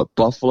couple. But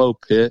Buffalo,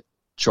 Pitt,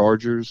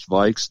 Chargers,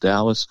 Vikes,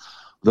 Dallas,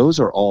 those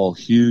are all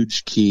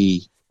huge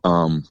key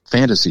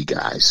fantasy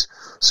guys.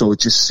 So it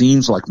just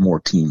seems like more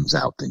teams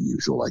out than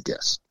usual, I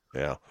guess.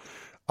 Yeah.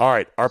 All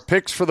right. Our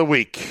picks for the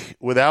week.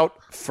 Without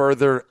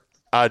further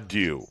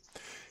ado,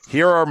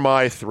 here are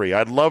my 3.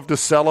 I'd love to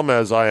sell them,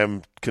 as I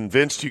am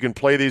convinced you can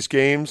play these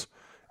games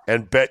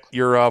and bet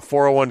your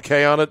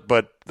 401k on it.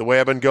 But the way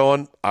I've been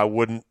going, I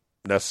wouldn't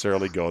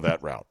necessarily go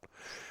that route.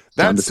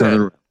 That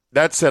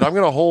said, I'm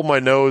going to hold my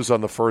nose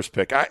on the first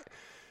pick.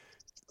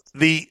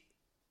 The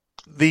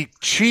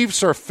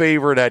Chiefs are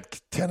favored at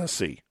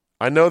Tennessee.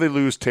 I know they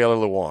lose Taylor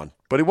Lewan,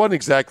 but he wasn't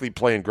exactly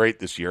playing great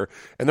this year,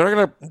 and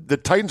the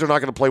Titans are not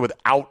going to play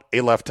without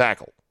a left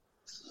tackle.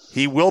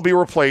 He will be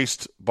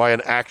replaced by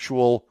an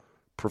actual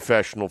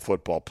professional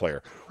football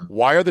player.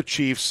 Why are the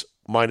Chiefs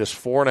minus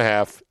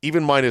 4.5,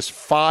 even minus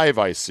 5,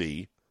 I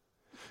see,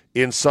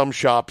 in some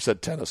shops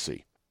at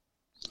Tennessee?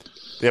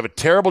 They have a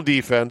terrible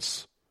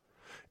defense,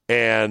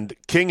 and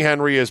King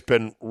Henry has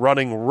been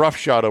running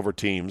roughshod over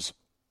teams.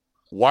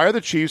 Why are the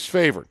Chiefs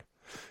favored?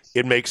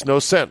 It makes no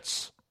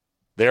sense.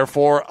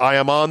 Therefore, I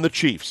am on the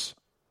Chiefs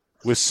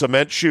with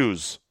cement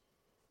shoes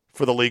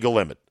for the legal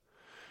limit.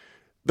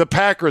 The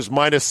Packers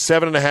minus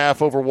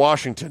 7.5 over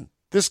Washington.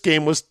 This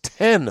game was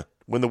 10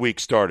 when the week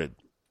started.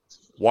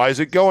 Why is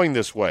it going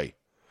this way?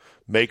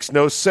 Makes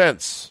no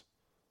sense.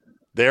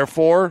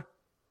 Therefore,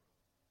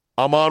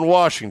 I'm on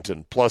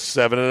Washington plus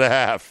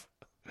 7.5.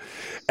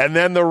 And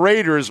then the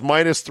Raiders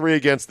minus 3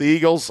 against the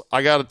Eagles.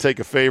 I got to take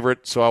a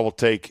favorite, so I will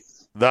take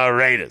the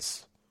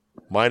Raiders.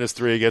 Minus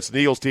 3 against an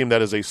Eagles team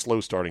that is a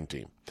slow-starting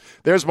team.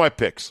 There's my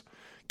picks.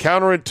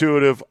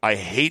 Counterintuitive. I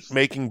hate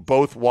making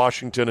both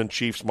Washington and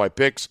Chiefs my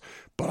picks,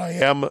 but I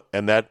am,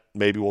 and that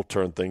maybe will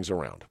turn things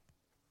around.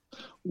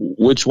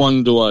 Which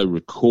one do I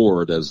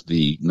record as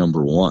the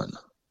number 1?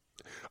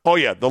 Oh,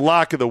 yeah. The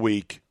lock of the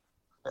week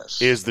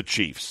is the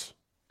Chiefs.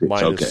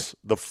 Minus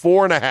the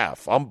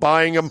 4.5. I'm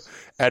buying them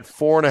at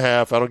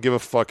 4.5. I don't give a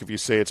fuck if you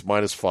say it's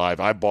minus 5.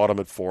 I bought them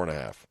at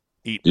 4.5.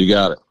 You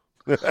got it.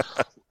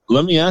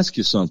 Let me ask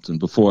you something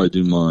before I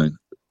do mine.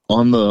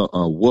 On the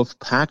Wolf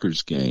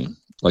Packers game,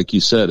 like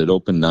you said, it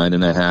opened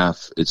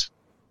 9.5. It's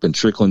been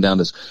trickling down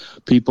to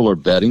people are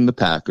betting the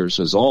Packers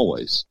as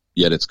always,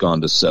 yet it's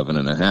gone to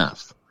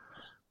 7.5.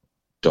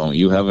 Don't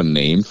you have a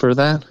name for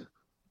that?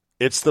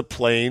 It's the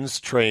planes,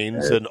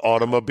 trains, and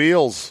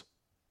automobiles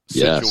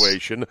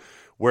situation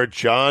where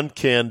John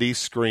Candy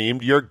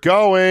screamed, "You're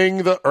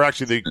going or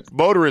actually the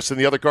motorist in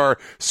the other car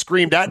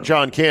screamed at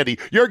John Candy,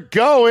 "You're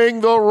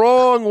going the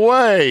wrong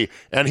way."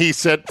 And he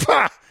said,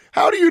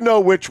 "How do you know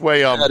which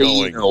way I'm going?"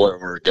 You know where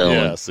we're going.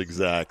 Yes,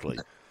 exactly.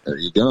 There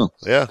you go.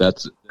 Yeah.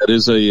 That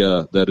is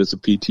a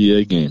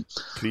PTA game.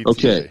 PTA.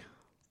 Okay.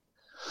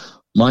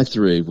 My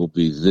 3 will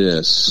be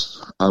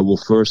this. I will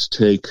first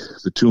take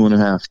the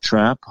 2.5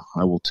 trap.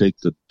 I will take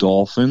the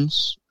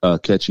Dolphins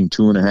catching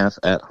 2.5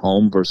 at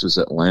home versus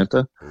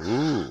Atlanta.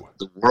 Ooh.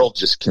 The world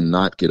just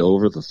cannot get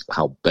over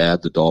how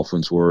bad the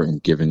Dolphins were in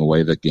giving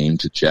away the game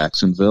to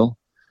Jacksonville.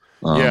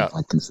 I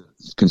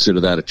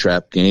consider that a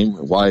trap game.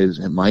 Why is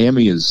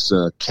Miami is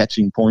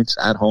catching points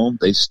at home?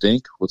 They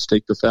stink. Let's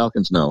take the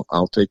Falcons. No,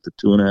 I'll take the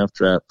 2.5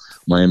 trap.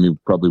 Miami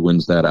probably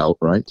wins that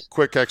outright.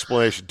 Quick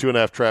explanation: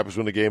 2.5 trap is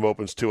when the game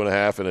opens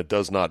 2.5 and it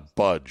does not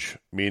budge,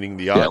 meaning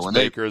the odds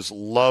makers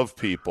love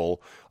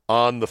people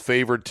on the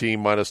favored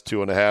team minus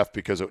 2.5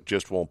 because it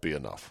just won't be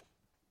enough.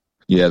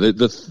 Yeah,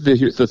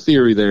 the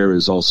theory there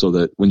is also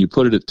that when you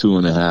put it at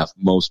 2.5,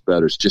 most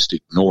bettors just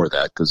ignore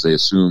that because they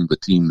assume the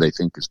team they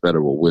think is better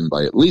will win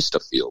by at least a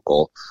field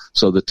goal.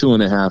 So the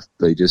 2.5,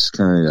 they just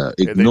kind of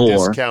ignore. They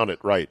discount it,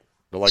 right?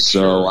 They're like,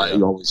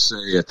 I always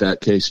say at that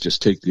case, just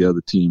take the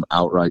other team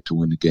outright to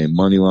win the game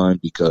money line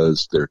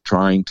because they're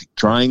trying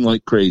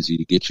like crazy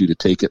to get you to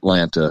take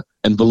Atlanta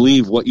and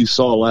believe what you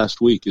saw last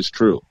week is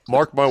true.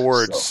 Mark my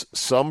words,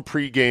 some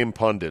pregame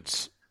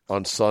pundits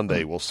on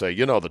Sunday will say,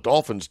 the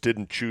Dolphins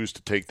didn't choose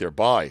to take their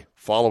bye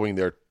following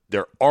their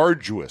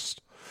arduous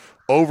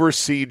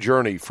overseas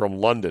journey from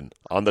London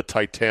on the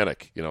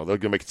Titanic. They're going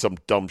to make some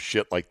dumb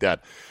shit like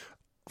that.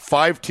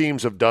 5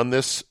 teams have done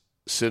this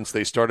since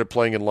they started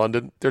playing in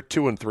London. They're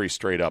 2-3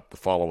 straight up the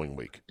following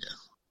week. Yeah.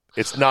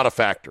 It's not a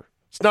factor.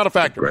 It's not a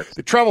factor. Right.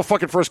 They travel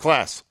fucking first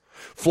class.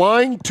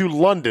 Flying to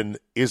London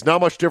is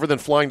not much different than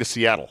flying to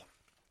Seattle.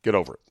 Get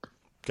over it.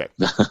 Okay.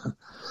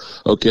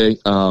 Okay.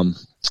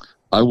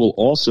 I will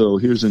also,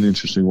 here's an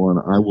interesting one.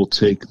 I will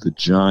take the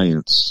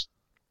Giants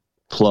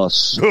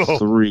plus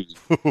 3.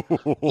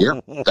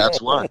 Yep, that's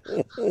why.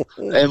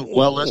 And,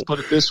 let's put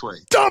it this way.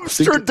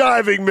 Dumpster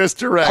diving,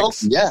 Mr. X. Oh,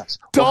 yes.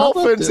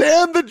 Dolphins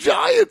and the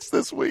Giants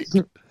this week.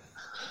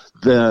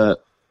 The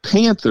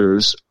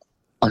Panthers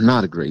are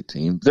not a great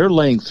team. They're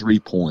laying 3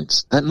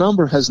 points. That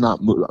number has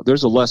not moved.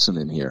 There's a lesson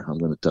in here, I'm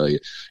going to tell you.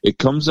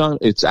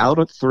 It's out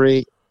at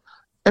 3.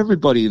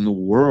 Everybody in the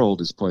world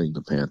is playing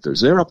the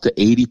Panthers. They're up to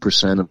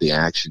 80% of the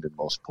action in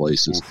most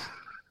places. Oof.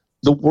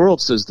 The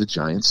world says the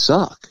Giants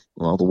suck.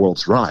 Well, the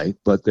world's right,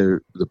 but the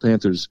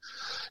Panthers.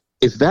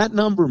 If that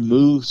number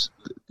moves,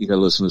 you got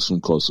to listen to this one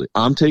closely.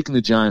 I'm taking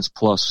the Giants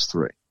plus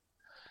 3.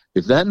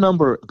 If that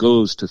number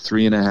goes to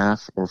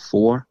 3.5 or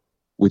 4,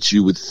 which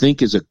you would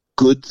think is a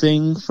good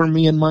thing for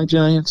me and my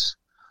Giants,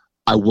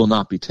 I will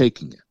not be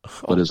taking it.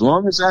 But as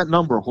long as that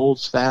number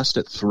holds fast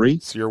at 3,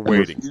 so you're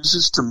waiting. And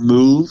refuses to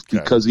move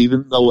because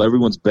even though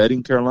everyone's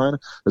betting Carolina,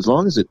 as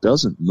long as it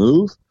doesn't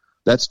move,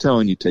 that's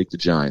telling you take the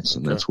Giants,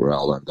 and that's where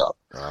I'll end up.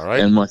 All right.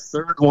 And my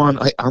third one,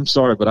 I'm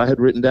sorry, but I had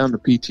written down the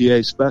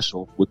PTA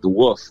special with the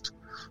Woofed.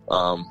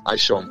 I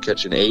show him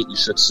catching 8. You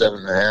said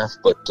 7.5,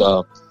 but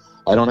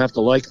I don't have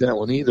to like that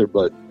one either.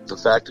 But the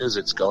fact is,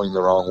 it's going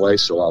the wrong way,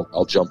 so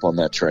I'll jump on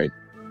that train.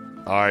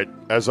 All right.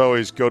 As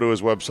always, go to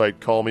his website,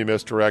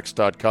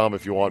 callmemrx.com,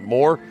 if you want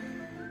more.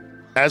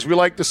 As we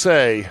like to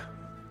say,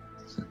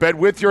 bet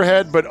with your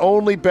head, but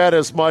only bet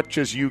as much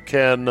as you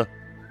can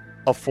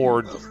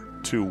afford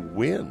to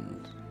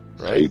win.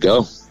 Right? There you go.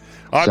 All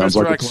right, Sounds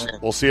Mr. like X,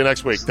 we'll see you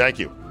next week. Thank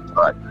you.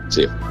 All right.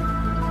 See you.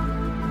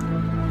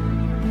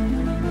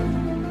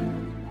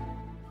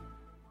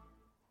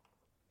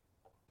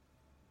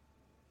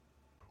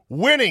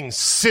 Winning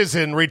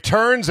season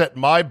returns at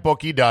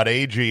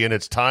mybookie.ag, and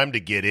it's time to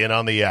get in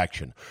on the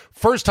action.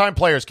 First-time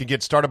players can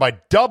get started by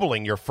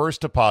doubling your first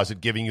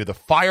deposit, giving you the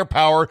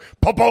firepower,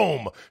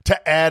 boom,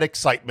 to add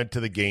excitement to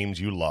the games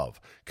you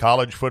love.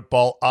 College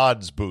football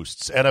odds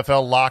boosts,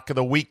 NFL Lock of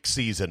the Week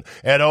season,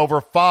 and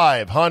over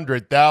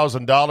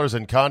 $500,000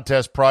 in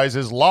contest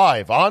prizes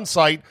live on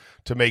site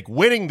to make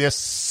winning this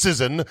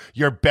season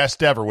your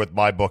best ever with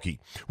MyBookie.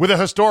 With a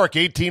historic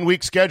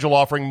 18-week schedule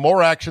offering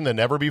more action than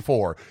ever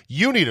before,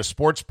 you need a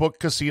sportsbook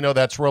casino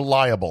that's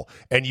reliable,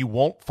 and you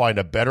won't find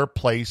a better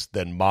place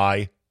than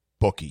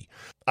MyBookie.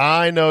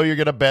 I know you're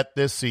going to bet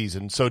this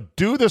season, so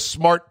do the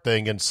smart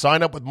thing and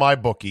sign up with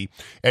MyBookie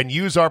and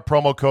use our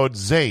promo code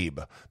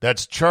ZABE.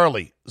 That's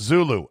Charlie,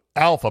 Zulu,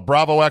 Alpha,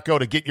 Bravo, Echo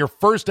to get your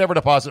first ever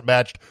deposit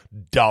matched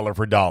dollar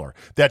for dollar.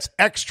 That's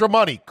extra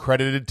money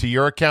credited to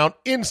your account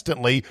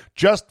instantly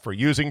just for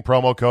using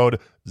promo code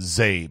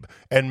ZABE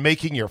and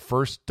making your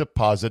first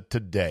deposit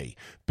today.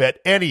 Bet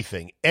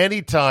anything,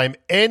 anytime,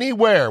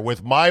 anywhere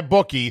with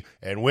MyBookie,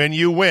 and when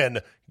you win,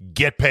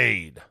 get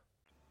paid.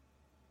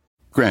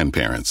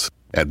 Grandparents.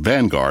 At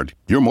Vanguard,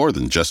 you're more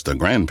than just a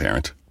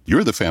grandparent.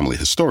 You're the family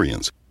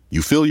historians.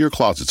 You fill your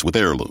closets with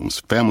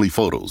heirlooms, family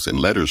photos, and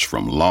letters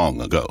from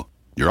long ago.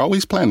 You're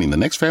always planning the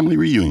next family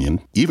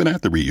reunion, even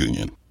at the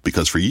reunion.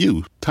 Because for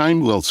you,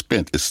 time well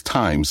spent is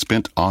time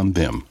spent on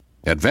them.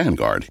 At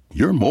Vanguard,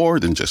 you're more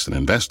than just an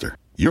investor.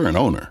 You're an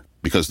owner.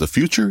 Because the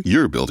future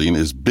you're building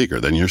is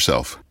bigger than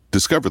yourself.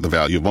 Discover the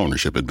value of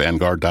ownership at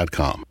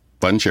Vanguard.com.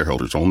 Fund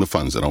shareholders own the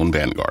funds that own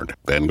Vanguard.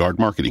 Vanguard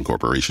Marketing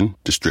Corporation,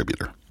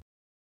 distributor.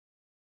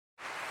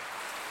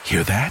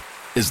 Hear that?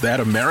 Is that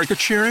America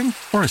cheering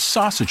or a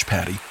sausage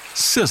patty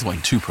sizzling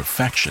to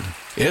perfection?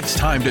 It's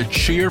time to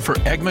cheer for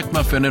Egg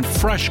McMuffin and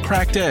fresh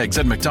cracked eggs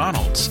at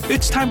McDonald's.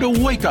 It's time to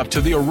wake up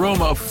to the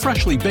aroma of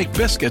freshly baked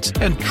biscuits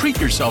and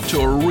treat yourself to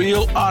a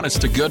real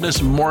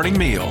honest-to-goodness morning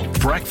meal.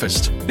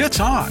 Breakfast, it's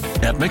on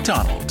at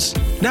McDonald's.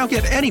 Now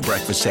get any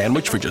breakfast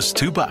sandwich for just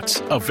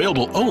 $2.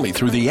 Available only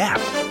through the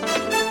app.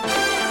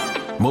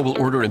 Mobile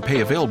order and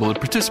pay available at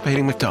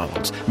participating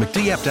McDonald's.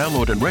 McD app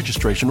download and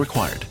registration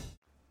required.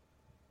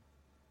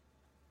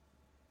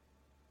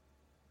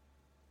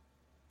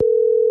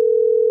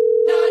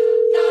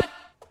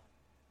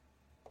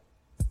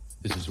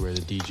 This is where the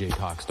DJ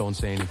talks. Don't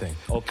say anything.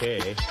 Okay.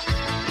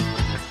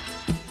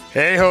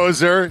 Hey,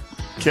 Hoser.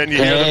 Can you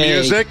hear the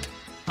music?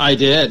 I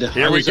did.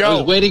 Here we go. I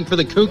was waiting for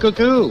the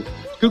coo-coo-coo.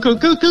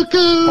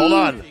 Coo-coo-coo-coo-coo. Hold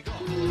on.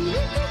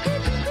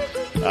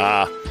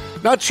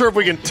 Not sure if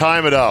we can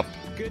time it up.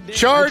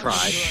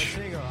 Charch.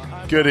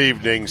 Good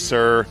evening,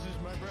 sir.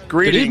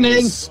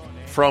 Greetings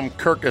from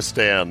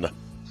Kyrgyzstan,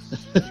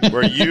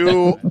 where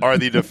you are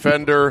the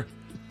defender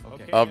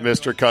of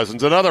Mr.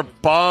 Cousins. Another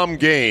bomb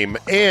game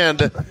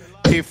and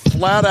a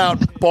flat-out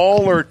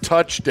baller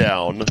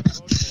touchdown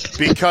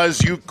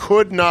because you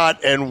could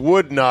not and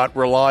would not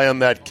rely on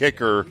that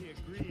kicker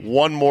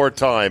one more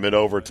time in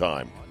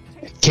overtime.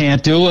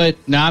 Can't do it.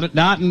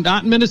 Not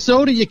in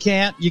Minnesota. You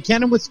can't. You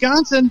can in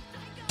Wisconsin.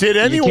 Did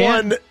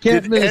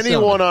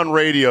anyone on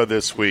radio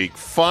this week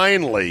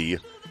finally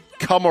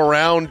come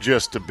around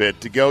just a bit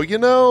to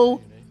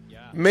go,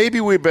 maybe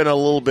we've been a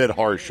little bit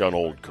harsh on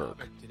old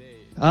Kirk?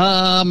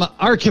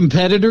 Our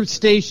competitor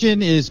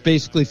station is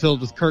basically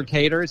filled with Kirk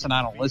haters, and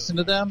I don't listen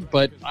to them,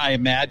 but I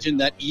imagine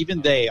that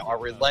even they are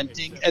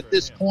relenting at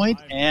this point,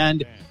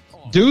 and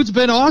dude's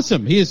been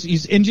awesome.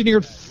 He's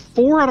engineered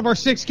 4 out of our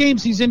 6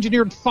 games. He's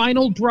engineered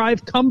final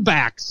drive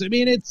comebacks. I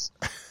mean, it's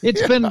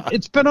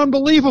been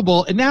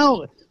unbelievable. And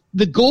now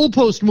the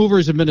goalpost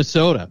movers in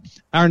Minnesota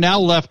are now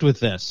left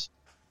with this.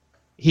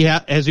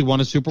 Has he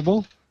won a Super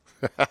Bowl?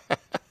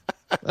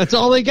 That's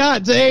all they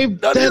got,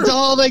 Dave. That's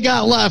all they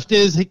got left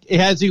is,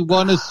 has he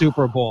won a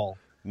Super Bowl?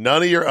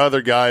 None of your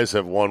other guys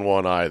have won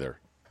one either.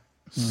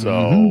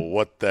 So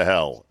what the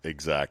hell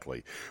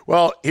exactly?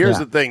 Well, here's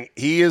the thing.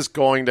 He's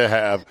going to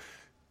have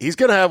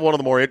one of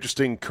the more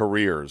interesting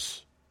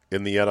careers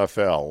in the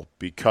NFL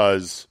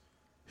because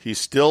he's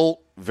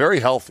still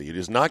very healthy. He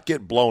does not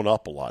get blown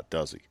up a lot,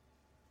 does he?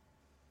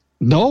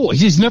 No,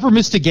 he's never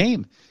missed a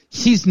game.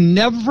 He's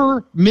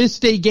never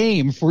missed a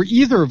game for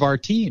either of our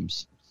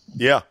teams.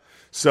 Yeah.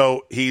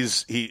 So he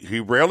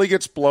rarely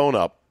gets blown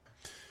up.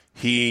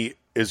 He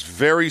is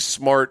very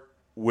smart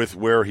with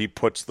where he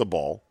puts the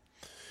ball.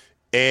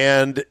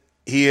 And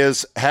he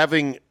is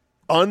having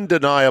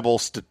undeniable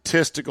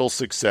statistical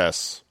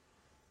success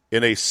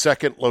in a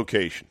second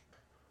location,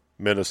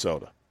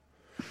 Minnesota.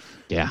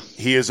 Yeah.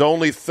 He is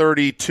only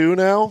 32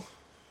 now?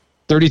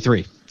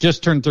 33.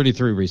 Just turned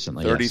 33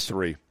 recently.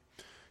 33. Yes.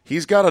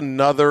 He's got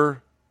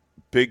another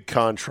big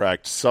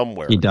contract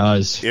somewhere. He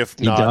does. If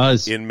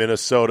not in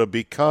Minnesota,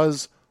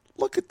 because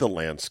look at the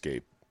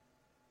landscape.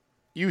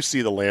 You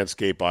see the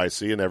landscape I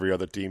see and every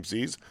other team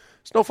sees.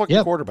 There's no fucking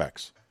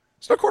quarterbacks.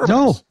 There's no quarterbacks.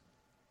 No.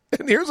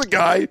 And here's a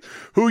guy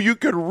who you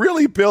could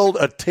really build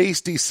a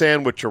tasty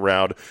sandwich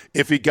around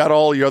if he got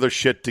all your other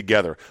shit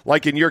together.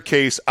 Like in your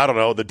case, I don't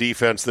know, the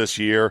defense this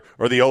year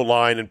or the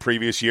O-line in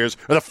previous years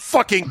or the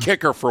fucking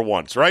kicker for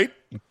once, right?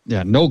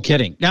 Yeah, no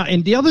kidding. Now,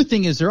 and the other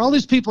thing is there are all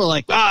these people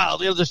like,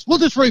 we'll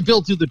just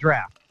rebuild through the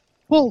draft.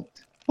 Well,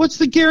 what's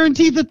the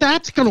guarantee that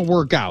that's going to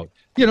work out?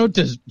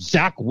 Does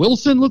Zach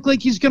Wilson look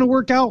like he's going to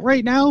work out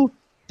right now?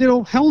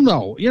 Hell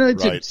no.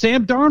 Right.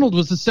 Sam Darnold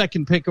was the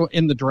second pick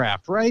in the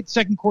draft, right?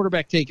 Second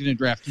quarterback taken in the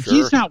draft. Sure.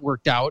 He's not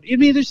worked out. I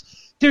mean,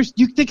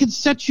 they can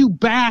set you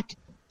back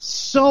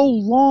so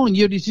long.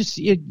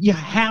 You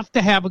have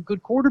to have a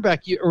good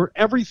quarterback, or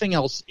everything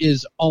else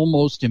is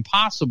almost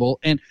impossible.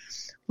 And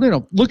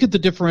look at the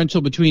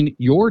differential between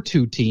your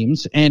two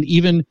teams, and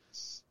even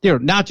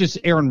not just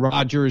Aaron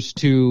Rodgers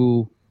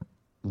to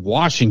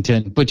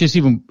Washington, but just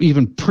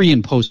even pre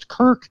and post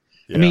Kirk.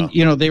 Yeah. I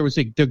mean, there was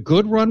the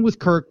good run with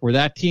Kirk where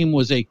that team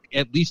was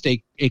at least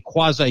a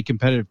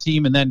quasi-competitive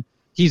team, and then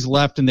he's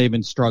left and they've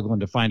been struggling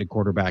to find a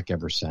quarterback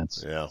ever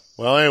since. Yeah.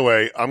 Well,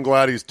 anyway, I'm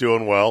glad he's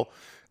doing well,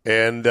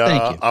 and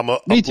I'm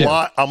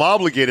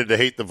obligated to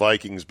hate the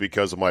Vikings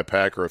because of my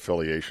Packer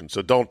affiliation.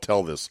 So don't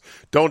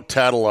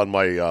tattle on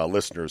my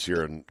listeners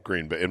here in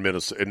Green Bay, in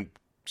Minnesota,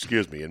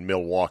 in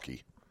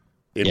Milwaukee,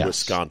 in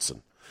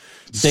Wisconsin.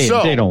 They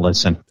don't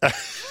listen.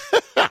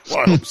 Well,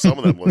 I hope some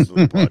of them listen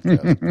to the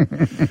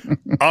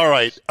podcast. All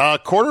right.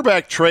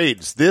 Quarterback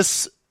trades.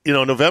 This,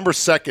 November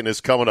 2nd is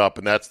coming up,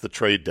 and that's the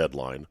trade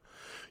deadline.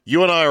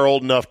 You and I are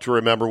old enough to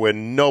remember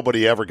when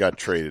nobody ever got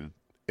traded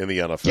in the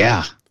NFL.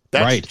 Yeah,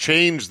 That's right.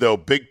 changed, though,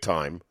 big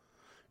time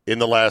in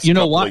the last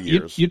couple of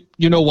years.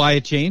 You know why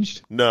it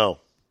changed? No.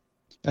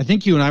 I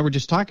think you and I were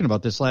just talking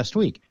about this last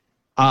week.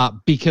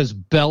 Because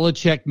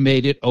Belichick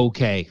made it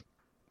okay.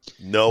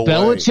 No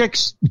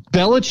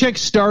Belichick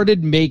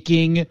started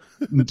making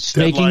these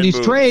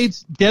moves.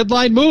 trades,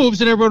 deadline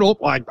moves, and everyone,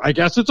 I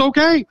guess it's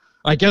okay.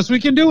 I guess we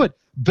can do it.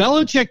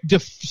 Belichick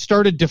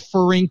started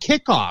deferring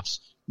kickoffs.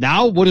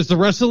 Now, what does the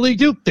rest of the league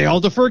do? They all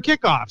defer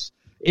kickoffs.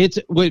 If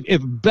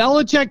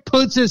Belichick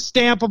puts his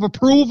stamp of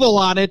approval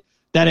on it,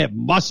 then it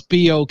must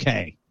be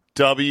okay.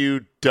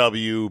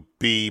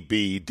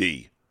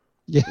 WWBBD.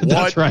 Yeah,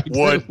 that's right.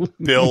 What would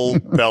Bill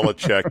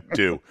Belichick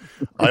do?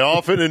 I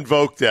often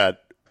invoke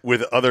that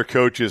with other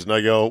coaches, and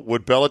I go,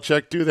 would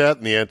Belichick do that?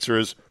 And the answer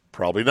is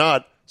probably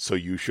not, so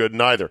you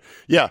shouldn't either.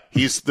 Yeah,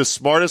 he's the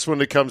smartest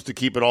when it comes to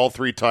keeping all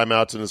 3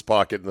 timeouts in his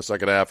pocket in the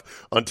second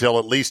half until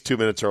at least 2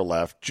 minutes are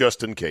left,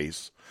 just in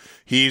case.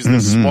 He's the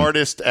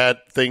smartest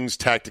at things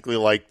tactically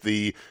like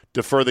the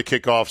defer the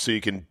kickoff so you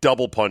can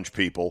double punch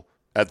people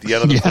at the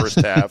end of the first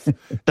half and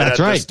at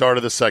the start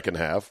of the second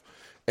half.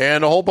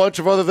 And a whole bunch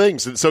of other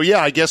things. And so, yeah,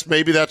 I guess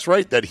maybe that's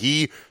right, that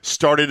he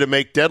started to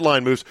make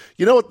deadline moves.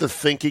 You know what the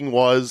thinking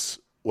was,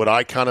 what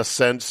I kind of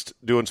sensed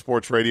doing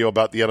sports radio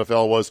about the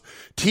NFL was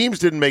teams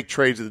didn't make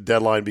trades at the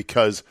deadline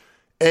because,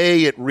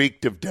 A, it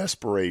reeked of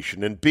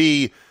desperation, and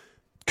B,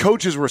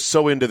 coaches were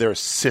so into their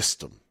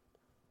system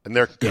and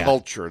their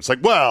culture. It's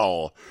like,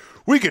 well,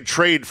 we could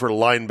trade for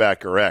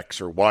linebacker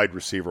X or wide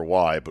receiver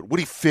Y, but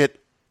would he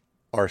fit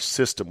our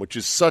system, which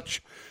is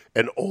such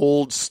an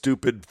old,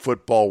 stupid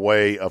football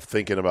way of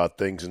thinking about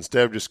things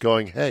instead of just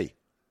going, hey,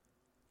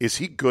 is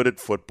he good at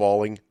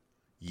footballing?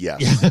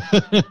 Yes.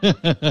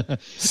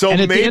 So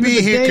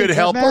maybe he could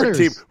help our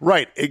team.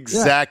 Right,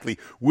 exactly.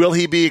 Yeah. Will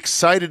he be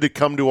excited to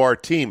come to our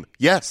team?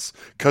 Yes,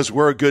 because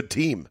we're a good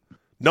team.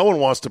 No one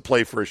wants to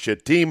play for a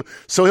shit team,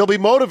 so he'll be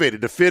motivated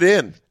to fit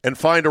in and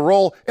find a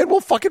role, and we'll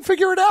fucking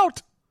figure it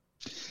out.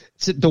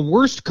 So the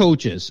worst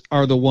coaches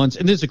are the ones,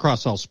 and this is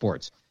across all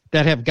sports,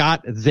 that have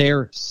got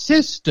their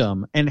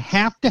system and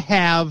have to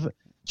have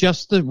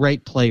just the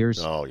right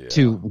players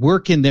to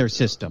work in their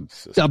system.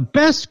 The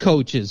best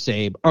coaches,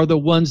 Abe, are the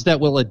ones that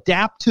will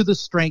adapt to the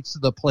strengths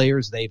of the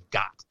players they've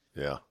got.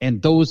 Yeah.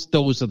 And those are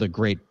the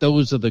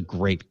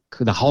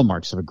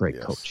hallmarks of a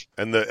great coach.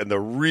 And the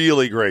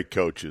really great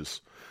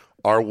coaches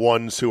are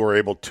ones who are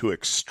able to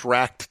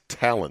extract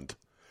talent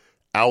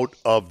out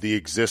of the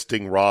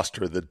existing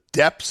roster, the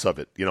depths of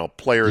it,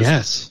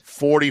 players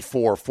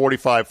 44,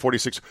 45,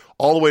 46,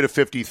 all the way to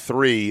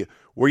 53,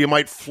 where you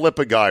might flip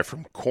a guy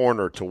from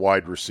corner to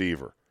wide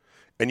receiver.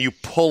 And you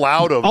pull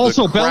out of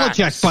also the cracks.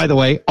 Belichick, by the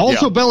way.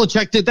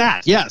 Belichick did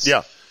that, yes.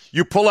 Yeah.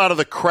 You pull out of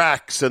the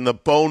cracks and the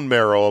bone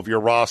marrow of your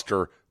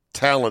roster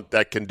talent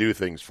that can do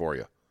things for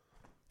you.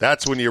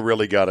 That's when you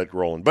really got it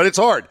rolling. But it's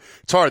hard.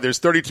 It's hard. There's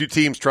 32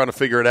 teams trying to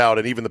figure it out,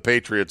 and even the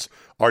Patriots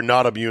are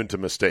not immune to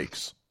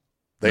mistakes.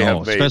 They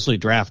have made, especially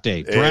draft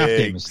day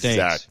mistakes.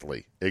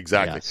 Exactly.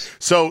 Yes.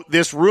 So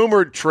this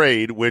rumored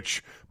trade,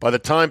 which by the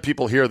time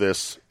people hear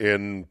this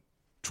in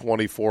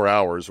 24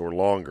 hours or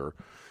longer,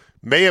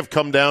 may have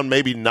come down,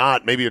 maybe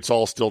not. Maybe it's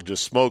all still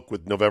just smoke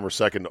with November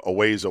 2nd a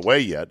ways away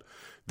yet.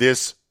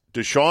 This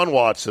Deshaun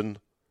Watson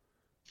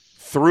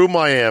through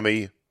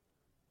Miami,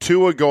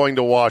 Tua going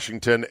to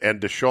Washington,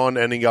 and Deshaun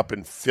ending up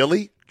in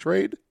Philly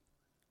trade?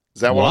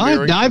 Is that what I'm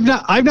hearing?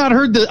 I've not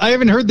heard I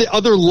haven't heard the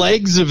other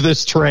legs of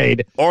this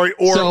trade. Or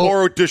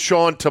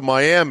Deshaun to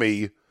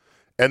Miami,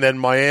 and then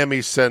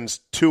Miami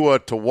sends Tua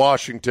to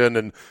Washington,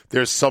 and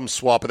there's some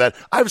swap of that.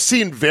 I've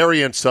seen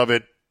variants of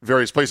it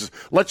various places.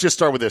 Let's just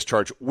start with this,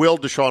 Charch. Will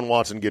Deshaun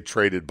Watson get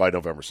traded by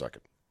November 2nd?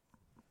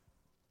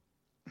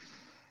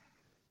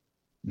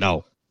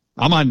 No.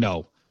 I'm on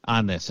no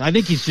on this. I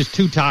think he's just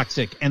too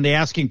toxic, and the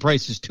asking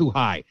price is too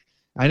high.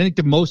 I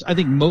think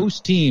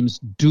most teams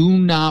do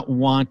not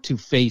want to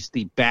face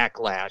the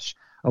backlash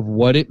of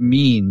what it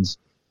means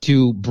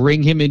to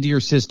bring him into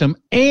your system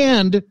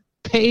and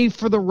pay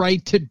for the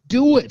right to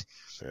do it.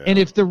 Yeah. And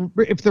if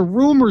the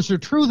rumors are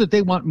true that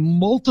they want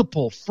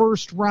multiple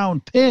first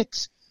round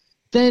picks,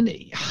 then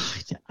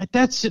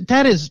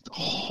that is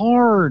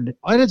hard.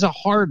 That is a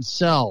hard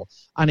sell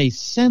on a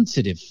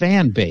sensitive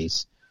fan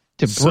base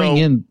to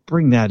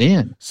bring that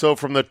in. So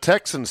from the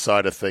Texan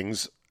side of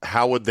things,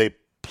 how would they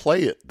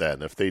play it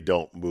then if they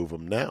don't move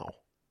him now?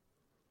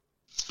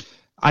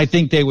 I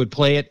think they would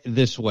play it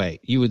this way.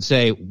 You would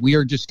say, we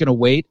are just going to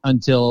wait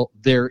until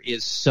there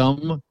is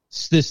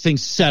this thing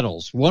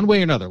settles one way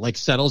or another, like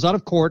settles out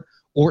of court,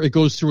 or it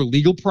goes through a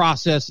legal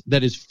process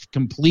that is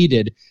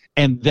completed,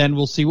 and then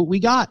we'll see what we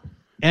got.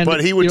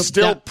 But he would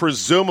still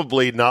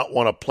presumably not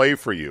want to play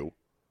for you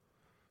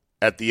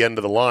at the end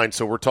of the line.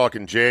 So we're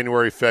talking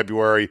January,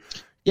 February.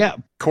 Yeah.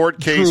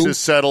 Court case is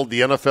settled.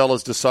 The NFL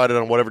has decided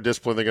on whatever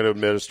discipline they're going to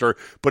administer.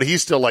 But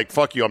he's still like,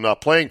 fuck you, I'm not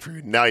playing for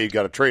you. Now you've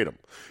got to trade him.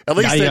 At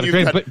least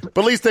but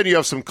at least then you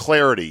have some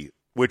clarity,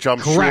 which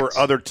I'm sure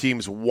other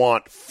teams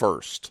want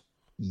first.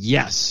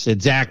 Yes,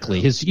 exactly.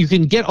 You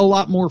can get a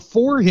lot more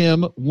for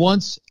him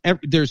once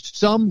there's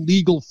some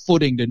legal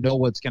footing to know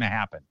what's going to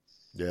happen.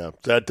 Yeah,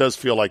 that does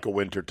feel like a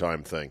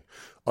wintertime thing,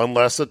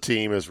 unless a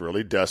team is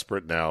really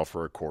desperate now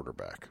for a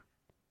quarterback.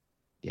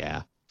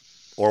 Yeah,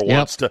 or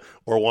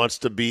wants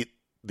to beat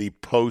the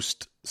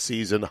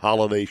post-season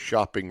holiday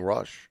shopping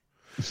rush.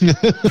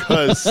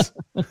 Because,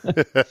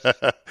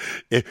 but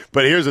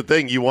here's the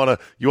thing: you want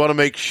to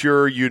make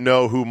sure you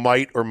know who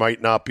might or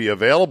might not be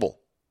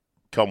available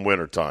come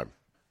wintertime.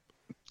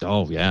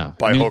 Oh, yeah.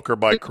 By hook or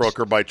by crook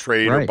or by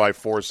trade or by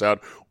force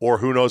out or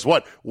who knows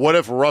what. What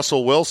if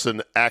Russell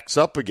Wilson acts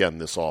up again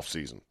this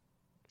offseason?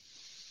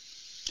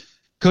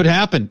 Could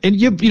happen.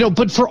 And,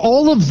 but for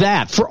all of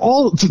that, for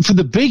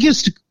the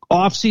biggest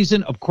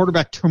offseason of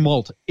quarterback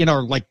tumult in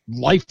our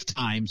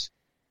lifetimes,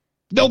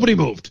 nobody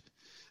moved.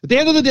 At the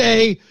end of the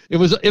day,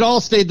 it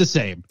all stayed the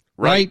same,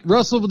 right?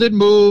 Russell didn't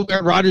move.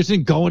 Aaron Rodgers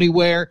didn't go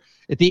anywhere.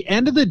 At the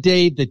end of the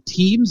day, the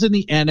teams in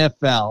the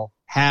NFL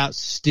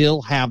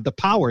still have the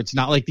power. It's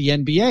not like the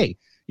NBA,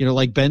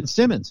 like Ben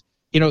Simmons.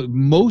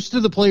 Most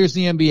of the players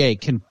in the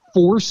NBA can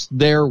force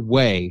their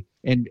way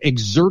and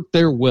exert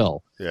their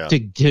will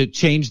to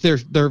change their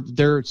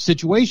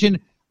situation.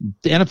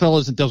 The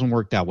NFL doesn't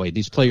work that way.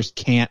 These players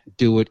can't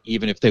do it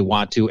even if they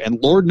want to, and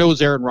Lord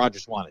knows Aaron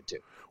Rodgers wanted to.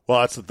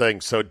 Well, that's the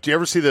thing. So do you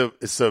ever see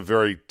it's a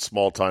very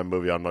small-time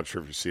movie. I'm not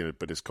sure if you've seen it,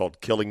 but it's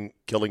called Killing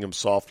Him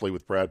Softly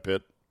with Brad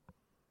Pitt.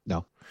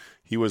 No.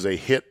 He was a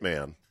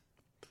hitman.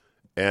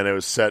 And it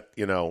was set,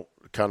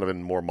 kind of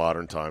in more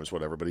modern times,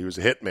 whatever. But he was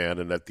a hitman,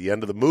 and at the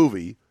end of the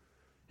movie,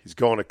 he's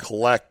going to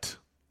collect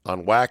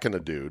on whacking a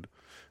dude.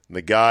 And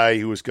the guy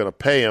who was going to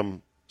pay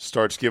him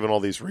starts giving all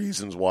these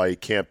reasons why he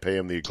can't pay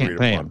him the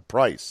agreed-upon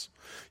price.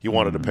 He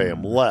wanted to pay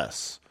him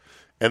less.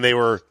 And they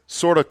were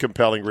sort of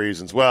compelling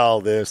reasons. Well,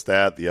 this,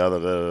 that, the other,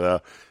 da.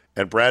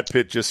 And Brad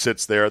Pitt just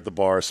sits there at the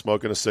bar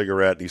smoking a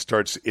cigarette, and he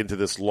starts into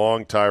this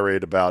long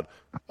tirade about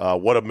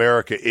what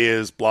America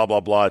is, blah,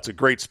 blah, blah. It's a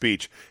great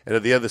speech. And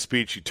at the end of the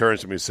speech, he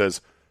turns to me and says,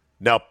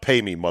 "Now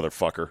pay me,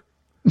 motherfucker."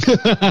 and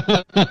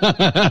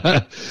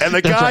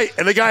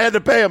the guy had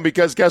to pay him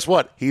because guess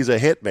what? He's a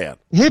hitman.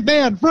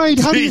 Hitman, right?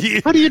 How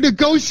do you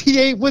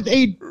negotiate with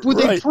a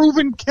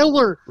proven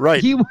killer?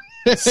 Right.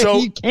 So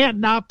you can't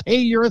not pay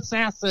your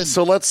assassin.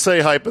 So let's say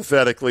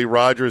hypothetically,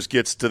 Rodgers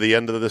gets to the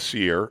end of this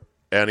year.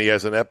 And he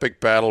has an epic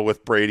battle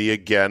with Brady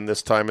again,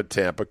 this time at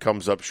Tampa,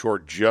 comes up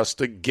short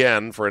just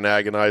again for an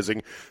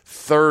agonizing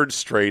third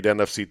straight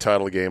NFC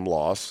title game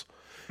loss.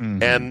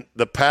 Mm-hmm. And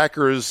the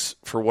Packers,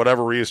 for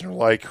whatever reason, are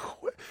like,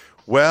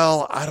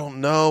 well, I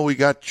don't know. We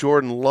got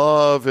Jordan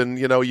Love, and,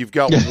 you've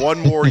got one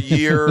more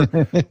year.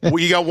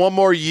 You got one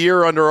more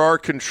year under our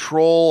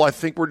control. I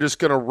think we're just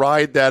going to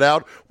ride that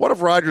out. What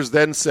if Rodgers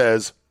then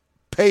says,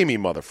 "Pay me,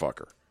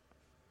 motherfucker"?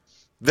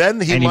 Then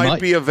he might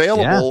be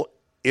available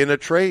in a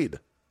trade.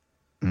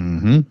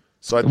 Mm-hmm.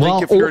 So I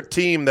think if you're a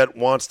team that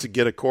wants to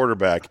get a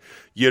quarterback,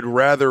 you'd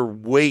rather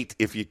wait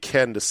if you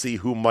can to see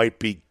who might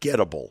be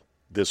gettable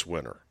this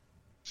winter.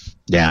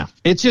 Yeah,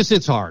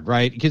 it's hard,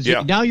 right? Because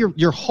now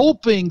you're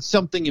hoping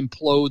something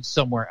implodes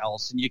somewhere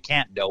else, and you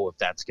can't know if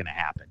that's going to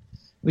happen,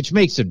 which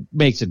makes it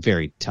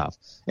very tough.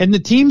 And the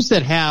teams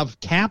that have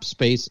cap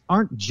space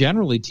aren't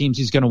generally teams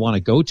he's going to want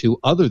to go to,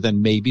 other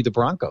than maybe the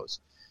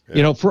Broncos.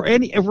 Yeah. For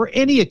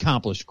any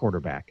accomplished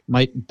quarterback,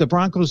 the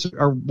Broncos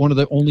are one of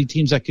the only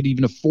teams that could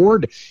even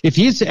afford. If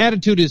his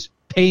attitude is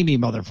 "pay me,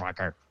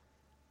 motherfucker,"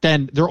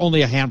 then there are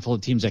only a handful of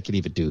teams that could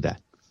even do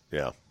that.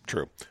 Yeah,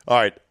 true. All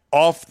right,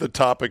 off the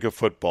topic of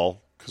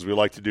football, because we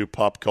like to do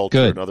pop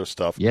culture and other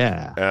stuff.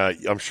 Yeah,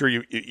 I'm sure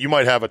you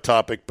might have a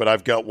topic, but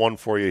I've got one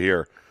for you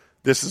here.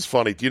 This is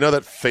funny. Do you know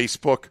that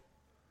Facebook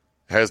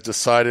has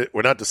decided?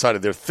 Well, not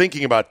decided. They're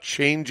thinking about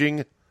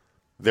changing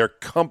their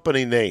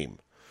company name.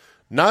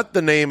 Not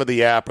the name of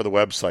the app or the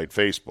website,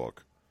 Facebook,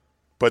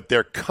 but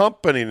their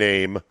company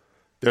name,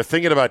 they're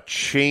thinking about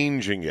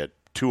changing it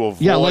to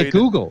avoid... Yeah, like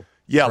Google.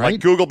 Yeah, right? like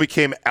Google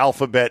became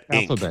Alphabet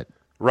Inc. Alphabet.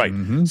 Right.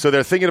 Mm-hmm. So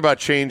they're thinking about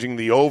changing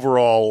the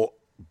overall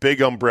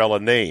big umbrella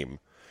name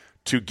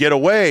to get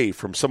away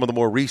from some of the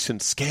more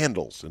recent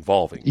scandals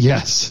involving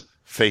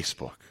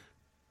Facebook.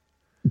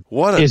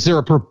 Is there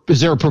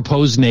a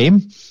proposed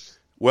name?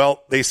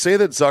 Well, they say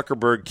that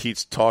Zuckerberg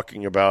keeps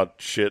talking about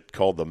shit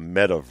called the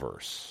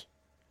metaverse.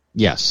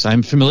 Yes,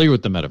 I'm familiar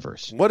with the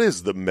metaverse. What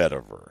is the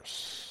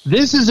metaverse?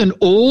 This is an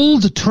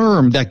old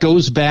term that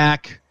goes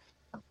back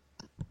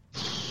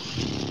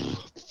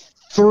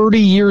 30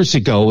 years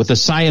ago with a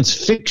science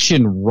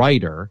fiction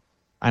writer,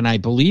 and I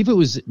believe it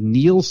was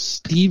Neil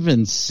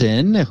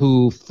Stephenson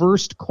who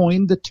first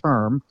coined the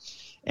term,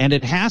 and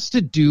it has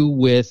to do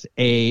with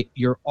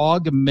your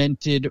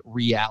augmented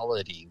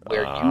reality,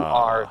 where you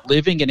are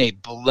living in a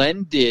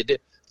blended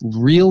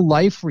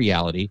real-life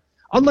reality.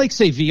 Unlike,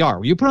 say, VR,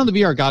 where you put on the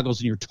VR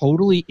goggles and you're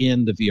totally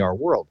in the VR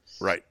world.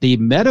 Right. The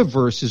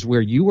metaverse is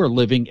where you are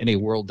living in a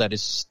world that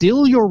is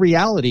still your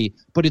reality,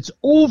 but it's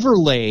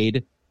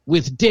overlaid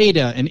with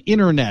data and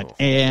internet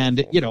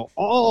and,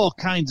 all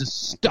kinds of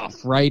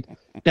stuff, right?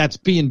 That's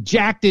being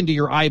jacked into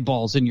your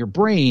eyeballs and your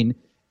brain.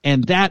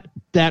 And that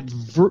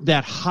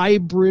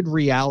hybrid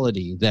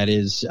reality that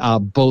is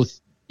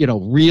both,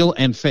 real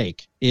and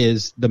fake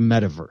is the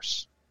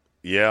metaverse.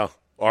 Yeah.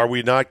 Are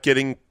we not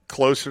getting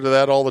closer to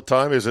that all the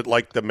time? Is it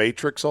like the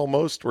Matrix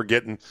almost? We're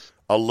getting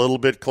a little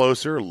bit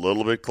closer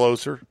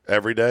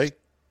every day.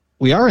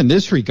 We are in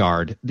this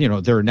regard.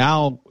 They're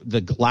now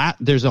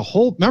there's a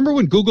whole, remember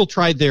when Google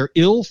tried their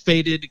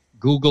ill-fated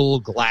Google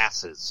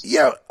glasses?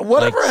 Yeah.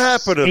 Whatever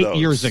happened to 8 those?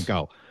 years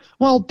ago?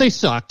 Well, they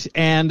sucked,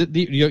 and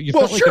you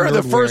well, felt like sure. a The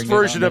nerd first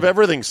wearing version of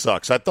everything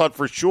sucks. I thought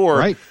for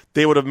sure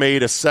they would have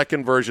made a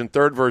second version,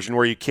 third version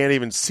where you can't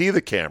even see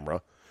the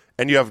camera,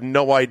 and you have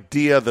no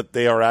idea that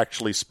they are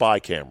actually spy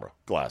camera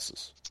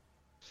glasses.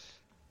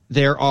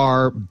 There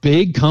are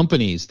big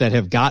companies that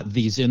have got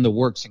these in the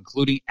works,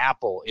 including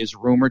Apple is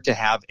rumored to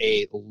have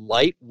a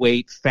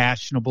lightweight,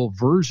 fashionable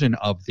version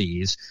of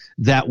these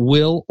that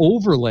will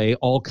overlay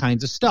all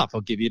kinds of stuff.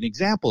 I'll give you an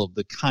example of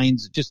the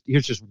kinds.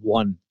 Here's just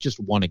one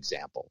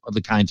example of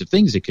the kinds of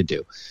things it could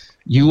do.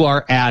 You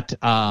are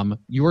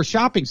you are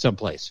shopping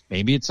someplace.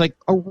 Maybe it's like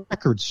a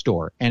record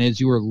store, and as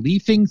you are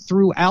leafing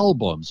through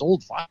albums,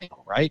 old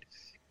vinyl, right?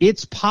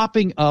 It's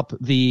popping up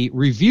the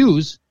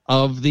reviews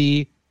of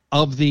the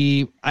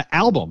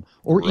album,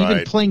 or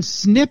even playing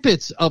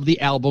snippets of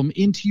the album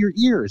into your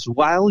ears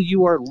while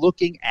you are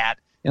looking at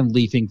and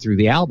leafing through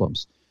the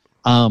albums.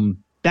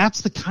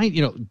 That's the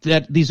kind,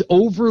 that these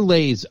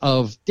overlays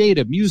of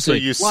data, music. So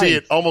you see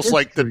it almost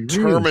like the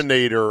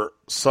Terminator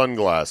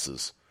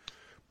sunglasses.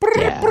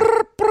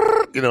 Yeah.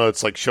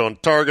 It's like showing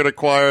target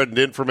acquired and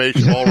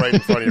information all right in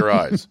front of your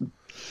eyes.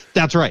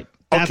 That's right.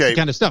 That's the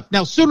kind of stuff.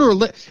 Now,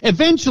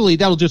 eventually,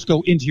 that'll just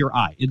go into your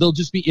eye. They'll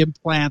just be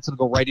implants and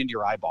go right into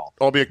your eyeball.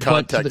 It'll be a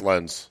contact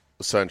lens,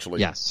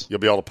 essentially. Yes. You'll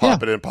be able to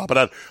pop it in, pop it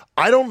out.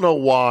 I don't know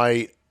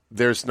why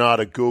there's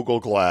not a Google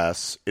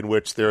Glass in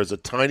which there is a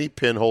tiny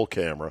pinhole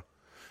camera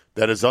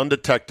that is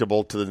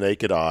undetectable to the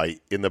naked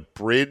eye in the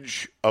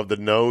bridge of the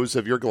nose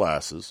of your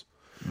glasses,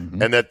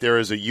 and that there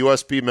is a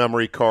USB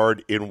memory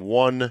card in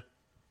one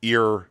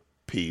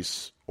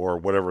earpiece, or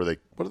whatever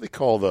what do they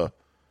call the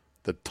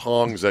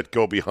tongs that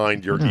go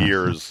behind your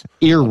ears?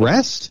 Ear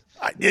rest?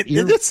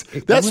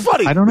 That's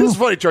funny. I don't know. This is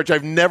funny, Charch.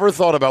 I've never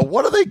thought about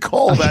what do they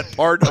call that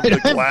part of the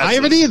glasses? I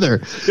haven't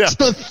either. Yeah.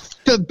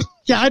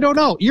 I don't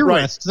know. Ear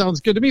rest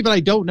sounds good to me, but I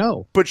don't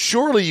know. But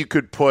surely you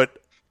could put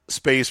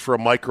space for a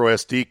micro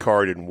SD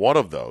card in one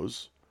of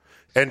those,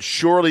 and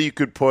surely you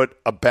could put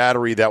a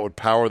battery that would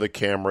power the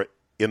camera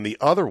in the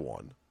other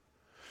one.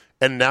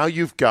 And now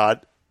you've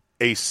got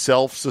a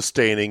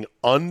self-sustaining,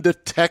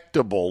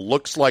 undetectable,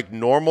 looks like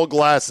normal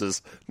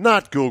glasses,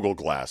 not Google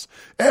Glass.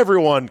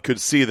 Everyone could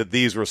see that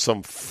these were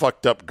some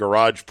fucked up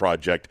garage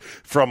project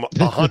from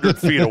 100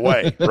 feet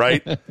away,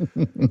 right?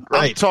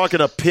 I'm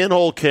talking a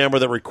pinhole camera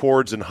that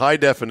records in high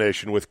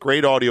definition with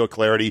great audio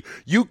clarity.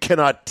 You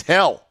cannot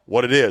tell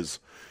what it is.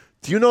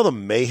 Do you know the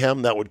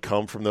mayhem that would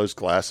come from those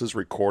glasses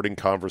recording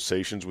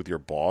conversations with your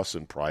boss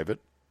in private?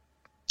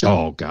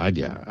 Oh, God,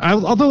 yeah.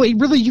 Although,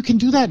 really, you can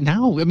do that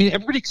now. I mean,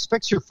 everybody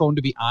expects your phone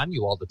to be on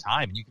you all the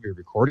time, and you can be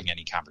recording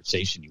any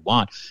conversation you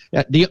want.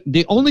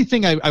 The only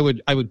thing I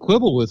would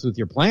quibble with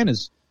your plan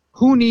is,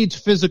 who needs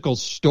physical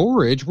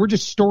storage? We're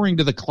just storing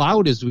to the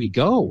cloud as we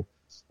go,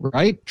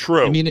 right?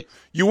 True. I mean,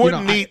 you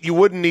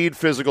wouldn't need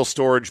physical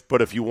storage,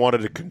 but if you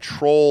wanted to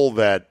control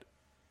that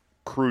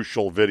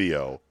crucial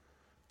video,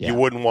 you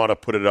wouldn't want to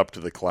put it up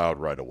to the cloud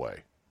right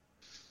away.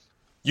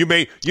 You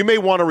may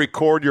want to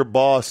record your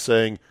boss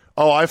saying,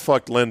 "Oh, I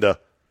fucked Linda.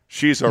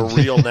 She's a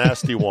real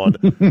nasty one."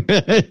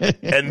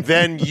 And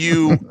then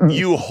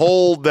you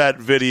hold that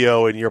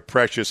video in your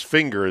precious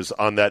fingers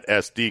on that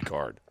SD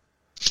card.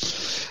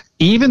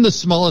 Even the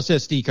smallest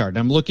SD card.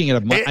 I'm looking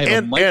at I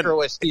have a micro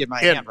SD in my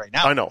hand right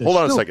now. I know. Hold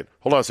on a second,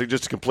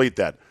 just to complete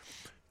that.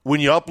 When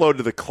you upload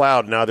to the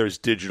cloud, now there's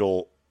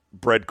digital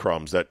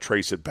breadcrumbs that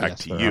trace it back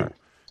to you.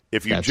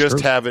 If you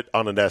have it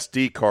on an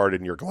SD card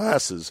in your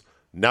glasses,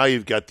 now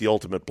you've got the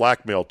ultimate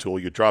blackmail tool.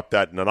 You drop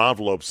that in an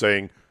envelope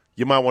saying,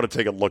 "You might want to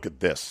take a look at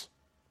this."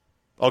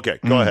 Okay,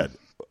 go ahead.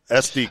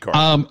 SD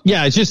card.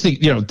 Yeah, it's just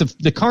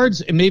the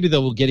cards. Maybe they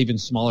will get even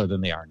smaller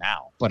than they are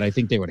now, but I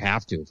think they would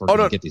have to if we're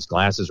going to get these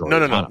glasses.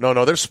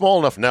 No. They're small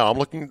enough now. I'm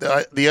looking.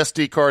 The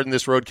SD card in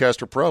this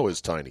Rodecaster Pro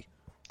is tiny.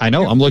 I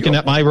know. I'm looking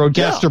at my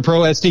Rodecaster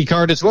Pro SD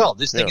card as well.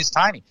 This thing is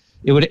tiny.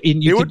 It would fit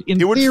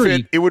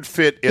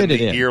in the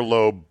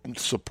earlobe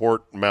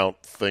support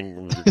mount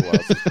thing with your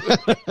glasses.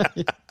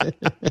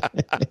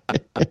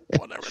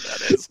 Whatever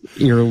that is.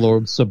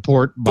 Earlobe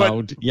support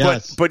mount,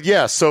 yes. But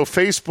yeah, so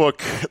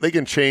Facebook, they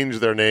can change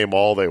their name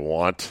all they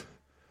want.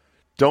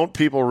 Don't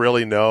people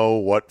really know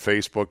what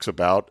Facebook's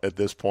about at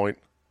this point?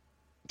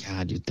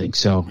 God, you'd think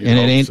so.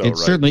 It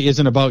certainly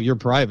isn't about your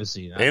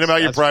privacy. Ain't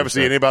about your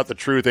privacy, ain't about the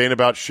truth, ain't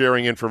about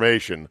sharing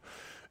information.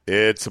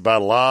 It's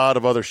about a lot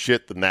of other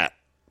shit than that.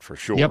 For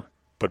sure. Yep.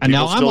 But and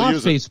now I'm off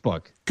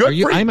Facebook.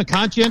 I'm a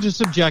conscientious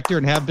objector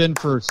and have been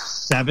for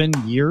 7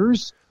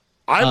 years.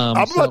 I'm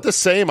about the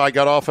same. I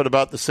got off at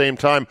about the same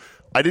time.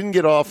 I didn't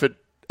get off it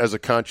as a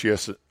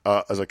conscientious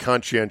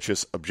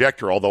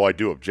objector, although I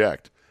do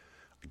object.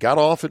 I got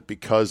off it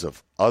because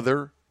of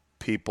other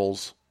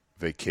people's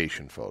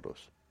vacation photos.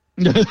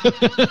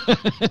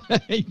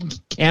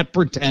 Can't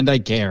pretend I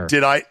care.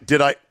 Did I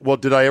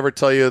ever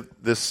tell you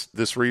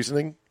this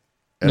reasoning?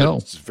 And no.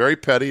 It's very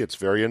petty. It's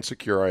very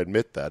insecure. I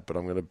admit that, but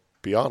I'm going to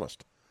be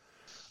honest.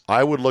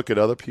 I would look at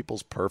other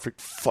people's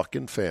perfect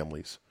fucking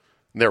families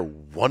and their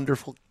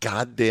wonderful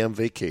goddamn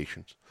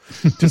vacations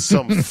to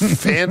some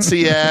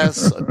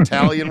fancy-ass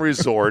Italian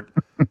resort,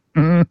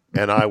 and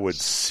I would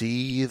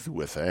seethe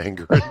with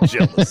anger and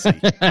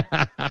jealousy.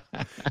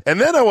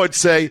 And then I would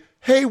say,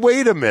 hey,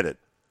 wait a minute.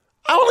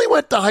 I only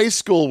went to high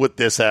school with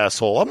this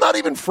asshole. I'm not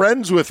even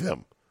friends with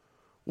him.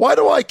 Why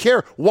do I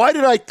care? Why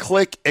did I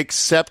click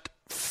accept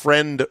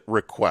friend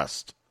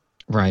request?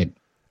 Right.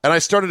 And I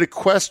started to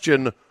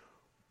question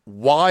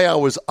why I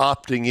was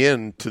opting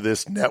in to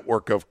this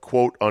network of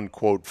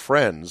quote-unquote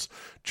friends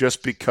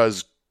just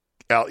because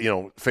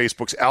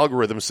Facebook's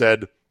algorithm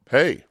said,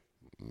 hey,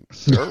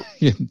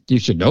 you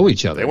should know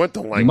each other. They went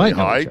to Langley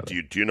High.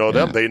 Do you know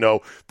them? Yeah.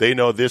 They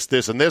know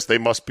this, and this. They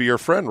must be your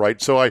friend,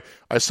 right? So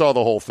I saw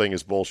the whole thing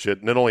as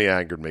bullshit, and it only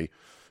angered me.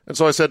 And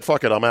so I said,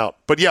 fuck it, I'm out.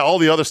 But yeah, all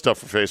the other stuff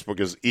for Facebook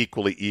is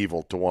equally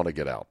evil to want to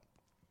get out.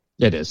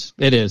 It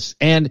is.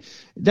 And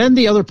then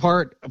the other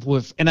part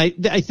and I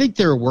think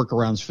there are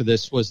workarounds for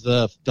this, was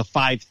the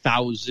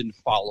 5,000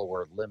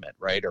 follower limit,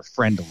 right? Or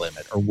friend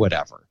limit or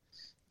whatever.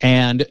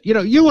 And,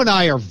 you and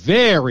I are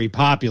very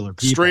popular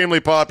people. Extremely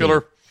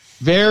popular.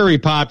 Very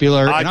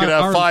popular. I could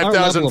have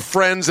 5,000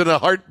 friends in a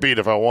heartbeat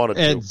if I wanted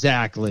to.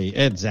 Exactly.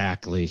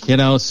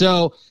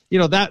 So,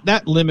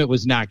 that limit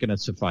was not going to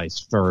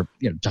suffice for,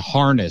 to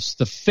harness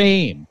the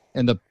fame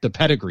and the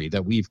pedigree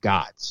that we've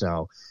got.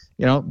 So,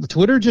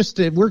 Twitter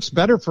it works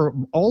better for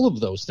all of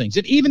those things.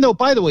 And even though,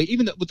 by the way,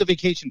 with the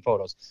vacation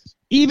photos,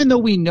 even though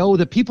we know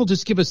that people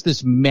just give us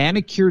this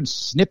manicured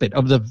snippet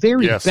of the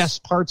very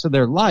best parts of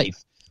their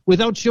life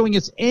without showing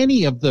us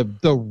any of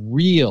the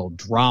real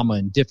drama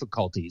and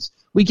difficulties,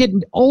 we get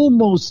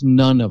almost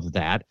none of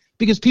that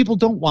because people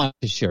don't want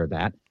to share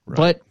that. Right.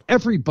 But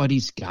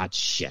everybody's got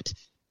shit.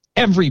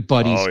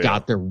 Everybody's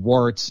got their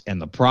warts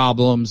and the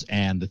problems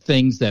and the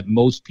things that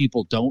most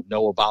people don't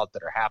know about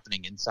that are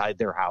happening inside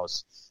their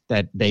house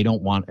that they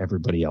don't want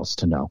everybody else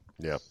to know.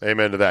 Yeah,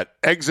 amen to that.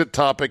 Exit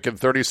topic in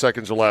 30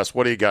 seconds or less.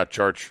 What do you got,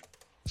 Charch?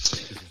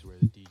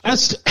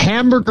 Best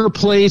hamburger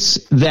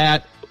place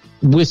that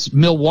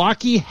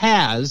Milwaukee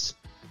has,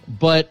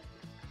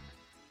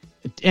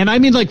 and I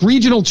mean like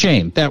regional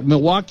chain, that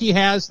Milwaukee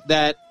has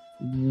that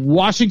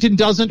Washington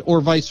doesn't,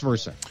 or vice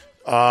versa.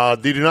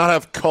 They do not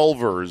have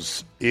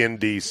Culver's in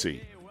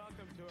D.C.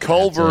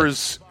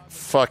 Culver's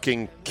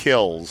fucking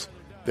kills.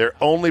 Their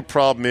only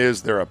problem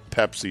is they're a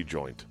Pepsi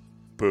joint.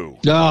 Boo.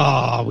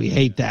 Oh, we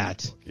hate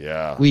that.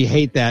 Yeah. We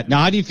hate that.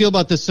 Now, how do you feel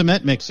about the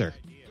cement mixer?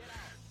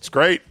 It's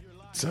great.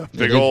 It's a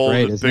big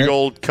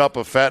old cup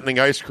of fattening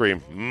ice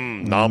cream.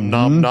 Nom,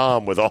 nom,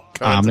 nom, with all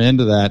kinds of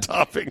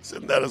toppings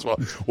in that as well.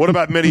 What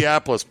about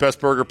Minneapolis? Best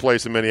burger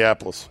place in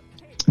Minneapolis.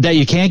 That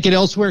you can't get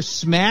elsewhere?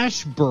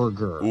 Smash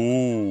Burger.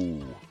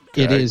 Ooh.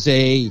 Okay. It is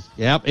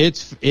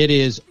it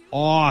is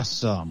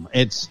awesome.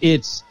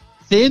 It's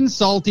thin,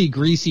 salty,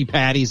 greasy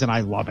patties, and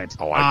I love it.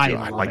 Oh, I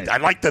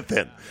like the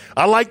thin.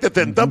 I like the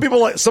thin.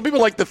 Mm-hmm. Some people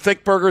like the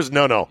thick burgers.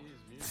 No.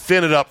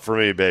 Thin it up for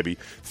me, baby.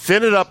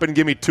 Thin it up and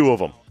give me two of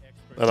them.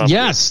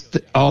 Yes.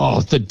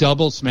 The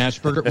double smash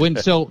burger.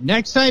 So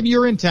next time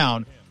you're in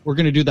town, we're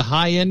going to do the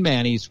high-end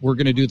Manny's. We're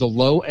going to do the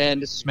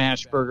low-end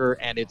smash burger,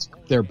 and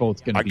they're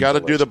both going to be I got to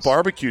delicious. do the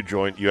barbecue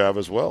joint you have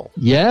as well.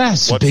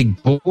 Yes,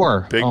 Big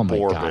Boar. Big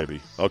Boar,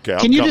 baby. Okay,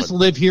 Can you just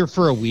live here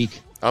for a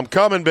week? I'm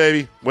coming,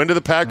 baby. When do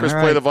the Packers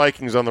play the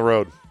Vikings on the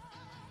road?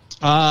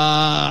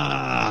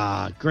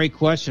 Great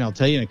question. I'll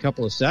tell you in a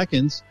couple of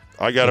seconds.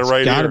 I got it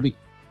right here.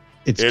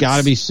 It's got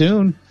to be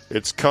soon.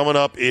 It's coming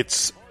up.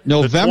 It's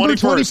November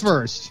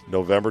 21st.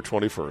 November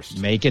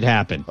 21st. Make it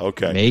happen.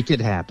 Okay. Make it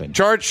happen.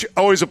 Charch,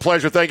 always a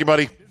pleasure. Thank you,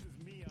 buddy.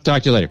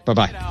 Talk to you later.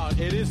 Bye-bye.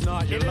 It is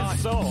not. You're not.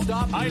 So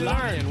stop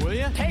lying, will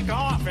you? Take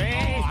off,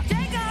 eh?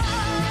 Take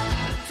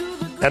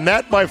off. And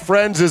that, my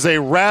friends, is a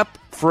wrap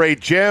for a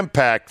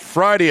jam-packed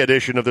Friday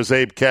edition of the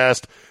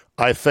Zabecast.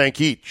 I thank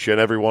each and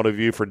every one of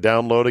you for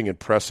downloading and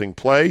pressing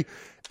play.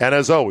 And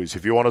as always,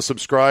 if you want to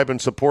subscribe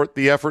and support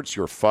the efforts,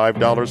 your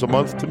 $5 a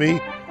month to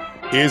me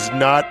is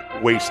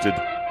not wasted.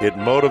 It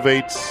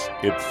motivates,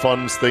 it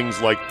funds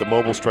things like the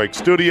Mobile Strike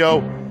Studio,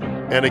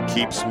 and it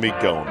keeps me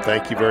going.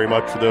 Thank you very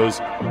much for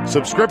those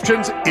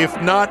subscriptions. If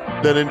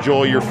not, then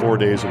enjoy your 4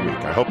 days a week.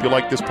 I hope you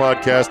like this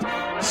podcast.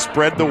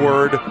 Spread the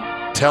word,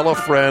 tell a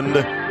friend,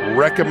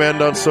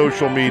 recommend on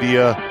social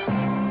media,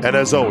 and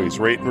as always,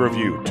 rate and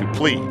review to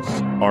please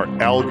our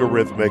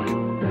algorithmic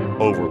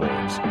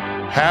overlords.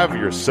 Have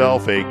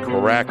yourself a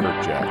Cracker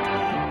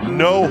Jack,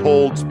 no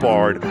holds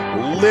barred,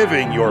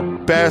 living your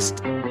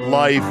best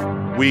life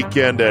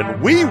weekend,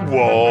 and we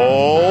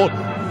will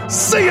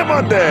see you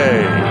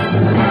Monday.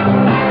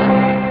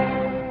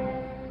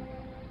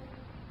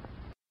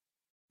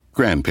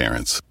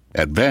 Grandparents.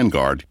 At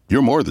Vanguard,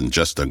 you're more than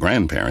just a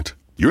grandparent.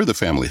 You're the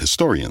family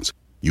historians.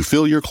 You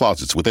fill your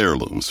closets with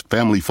heirlooms,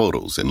 family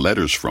photos, and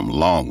letters from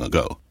long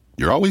ago.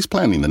 You're always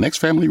planning the next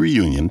family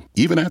reunion,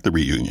 even at the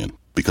reunion.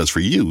 Because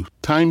for you,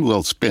 time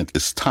well spent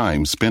is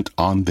time spent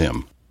on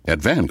them. At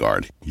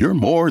Vanguard, you're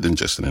more than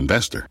just an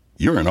investor.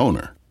 You're an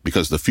owner.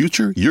 Because the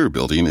future you're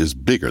building is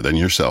bigger than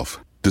yourself.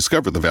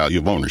 Discover the value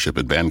of ownership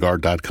at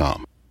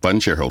Vanguard.com.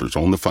 Fund shareholders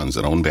own the funds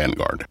that own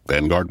Vanguard.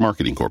 Vanguard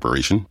Marketing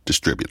Corporation,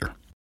 distributor.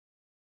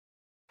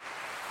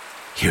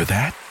 Hear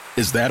that?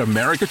 Is that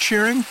America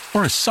cheering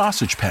or a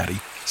sausage patty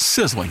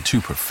sizzling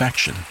to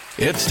perfection?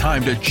 It's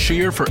time to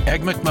cheer for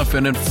Egg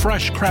McMuffin and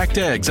fresh cracked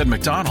eggs at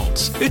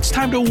McDonald's. It's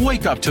time to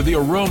wake up to the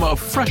aroma of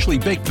freshly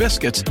baked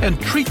biscuits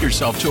and treat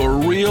yourself to a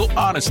real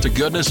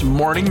honest-to-goodness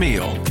morning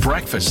meal.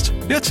 Breakfast,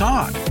 it's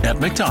on at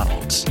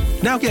McDonald's.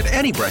 Now get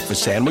any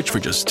breakfast sandwich for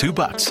just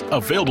 $2.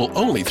 Available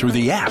only through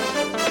the app.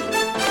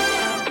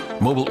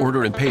 Mobile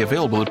order and pay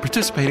available at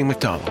participating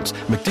McDonald's.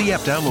 McD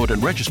app download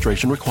and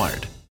registration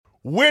required.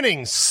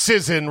 Winning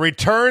season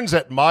returns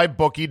at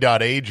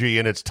mybookie.ag,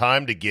 and it's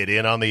time to get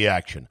in on the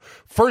action.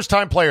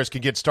 First-time players can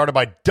get started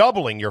by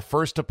doubling your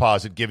first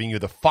deposit, giving you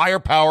the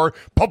firepower,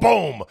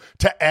 boom,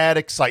 to add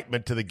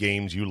excitement to the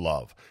games you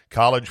love.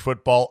 College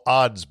football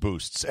odds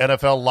boosts,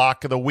 NFL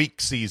Lock of the Week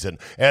season,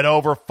 and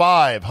over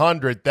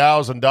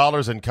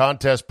 $500,000 in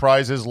contest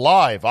prizes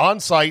live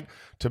on-site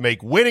to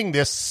make winning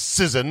this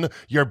season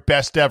your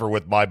best ever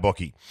with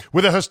MyBookie.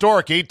 With a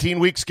historic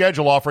 18-week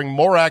schedule offering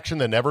more action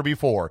than ever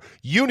before,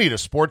 you need a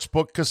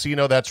sportsbook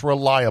casino that's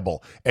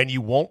reliable, and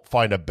you won't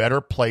find a better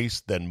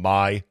place than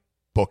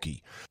MyBookie.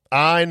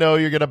 I know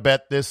you're going to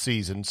bet this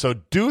season, so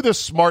do the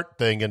smart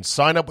thing and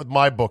sign up with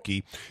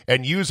MyBookie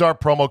and use our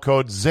promo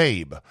code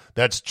ZABE.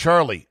 That's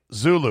Charlie,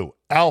 Zulu,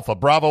 Alpha,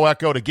 Bravo,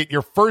 Echo to get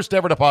your first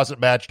ever deposit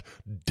matched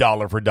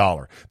dollar for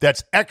dollar.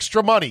 That's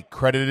extra money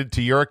credited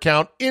to your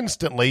account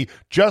instantly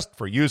just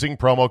for using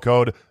promo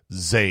code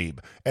ZABE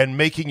and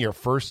making your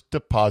first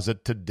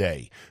deposit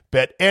today.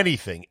 Bet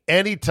anything,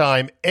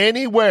 anytime,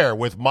 anywhere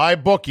with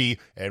MyBookie,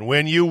 and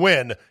when you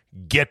win,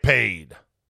 get paid.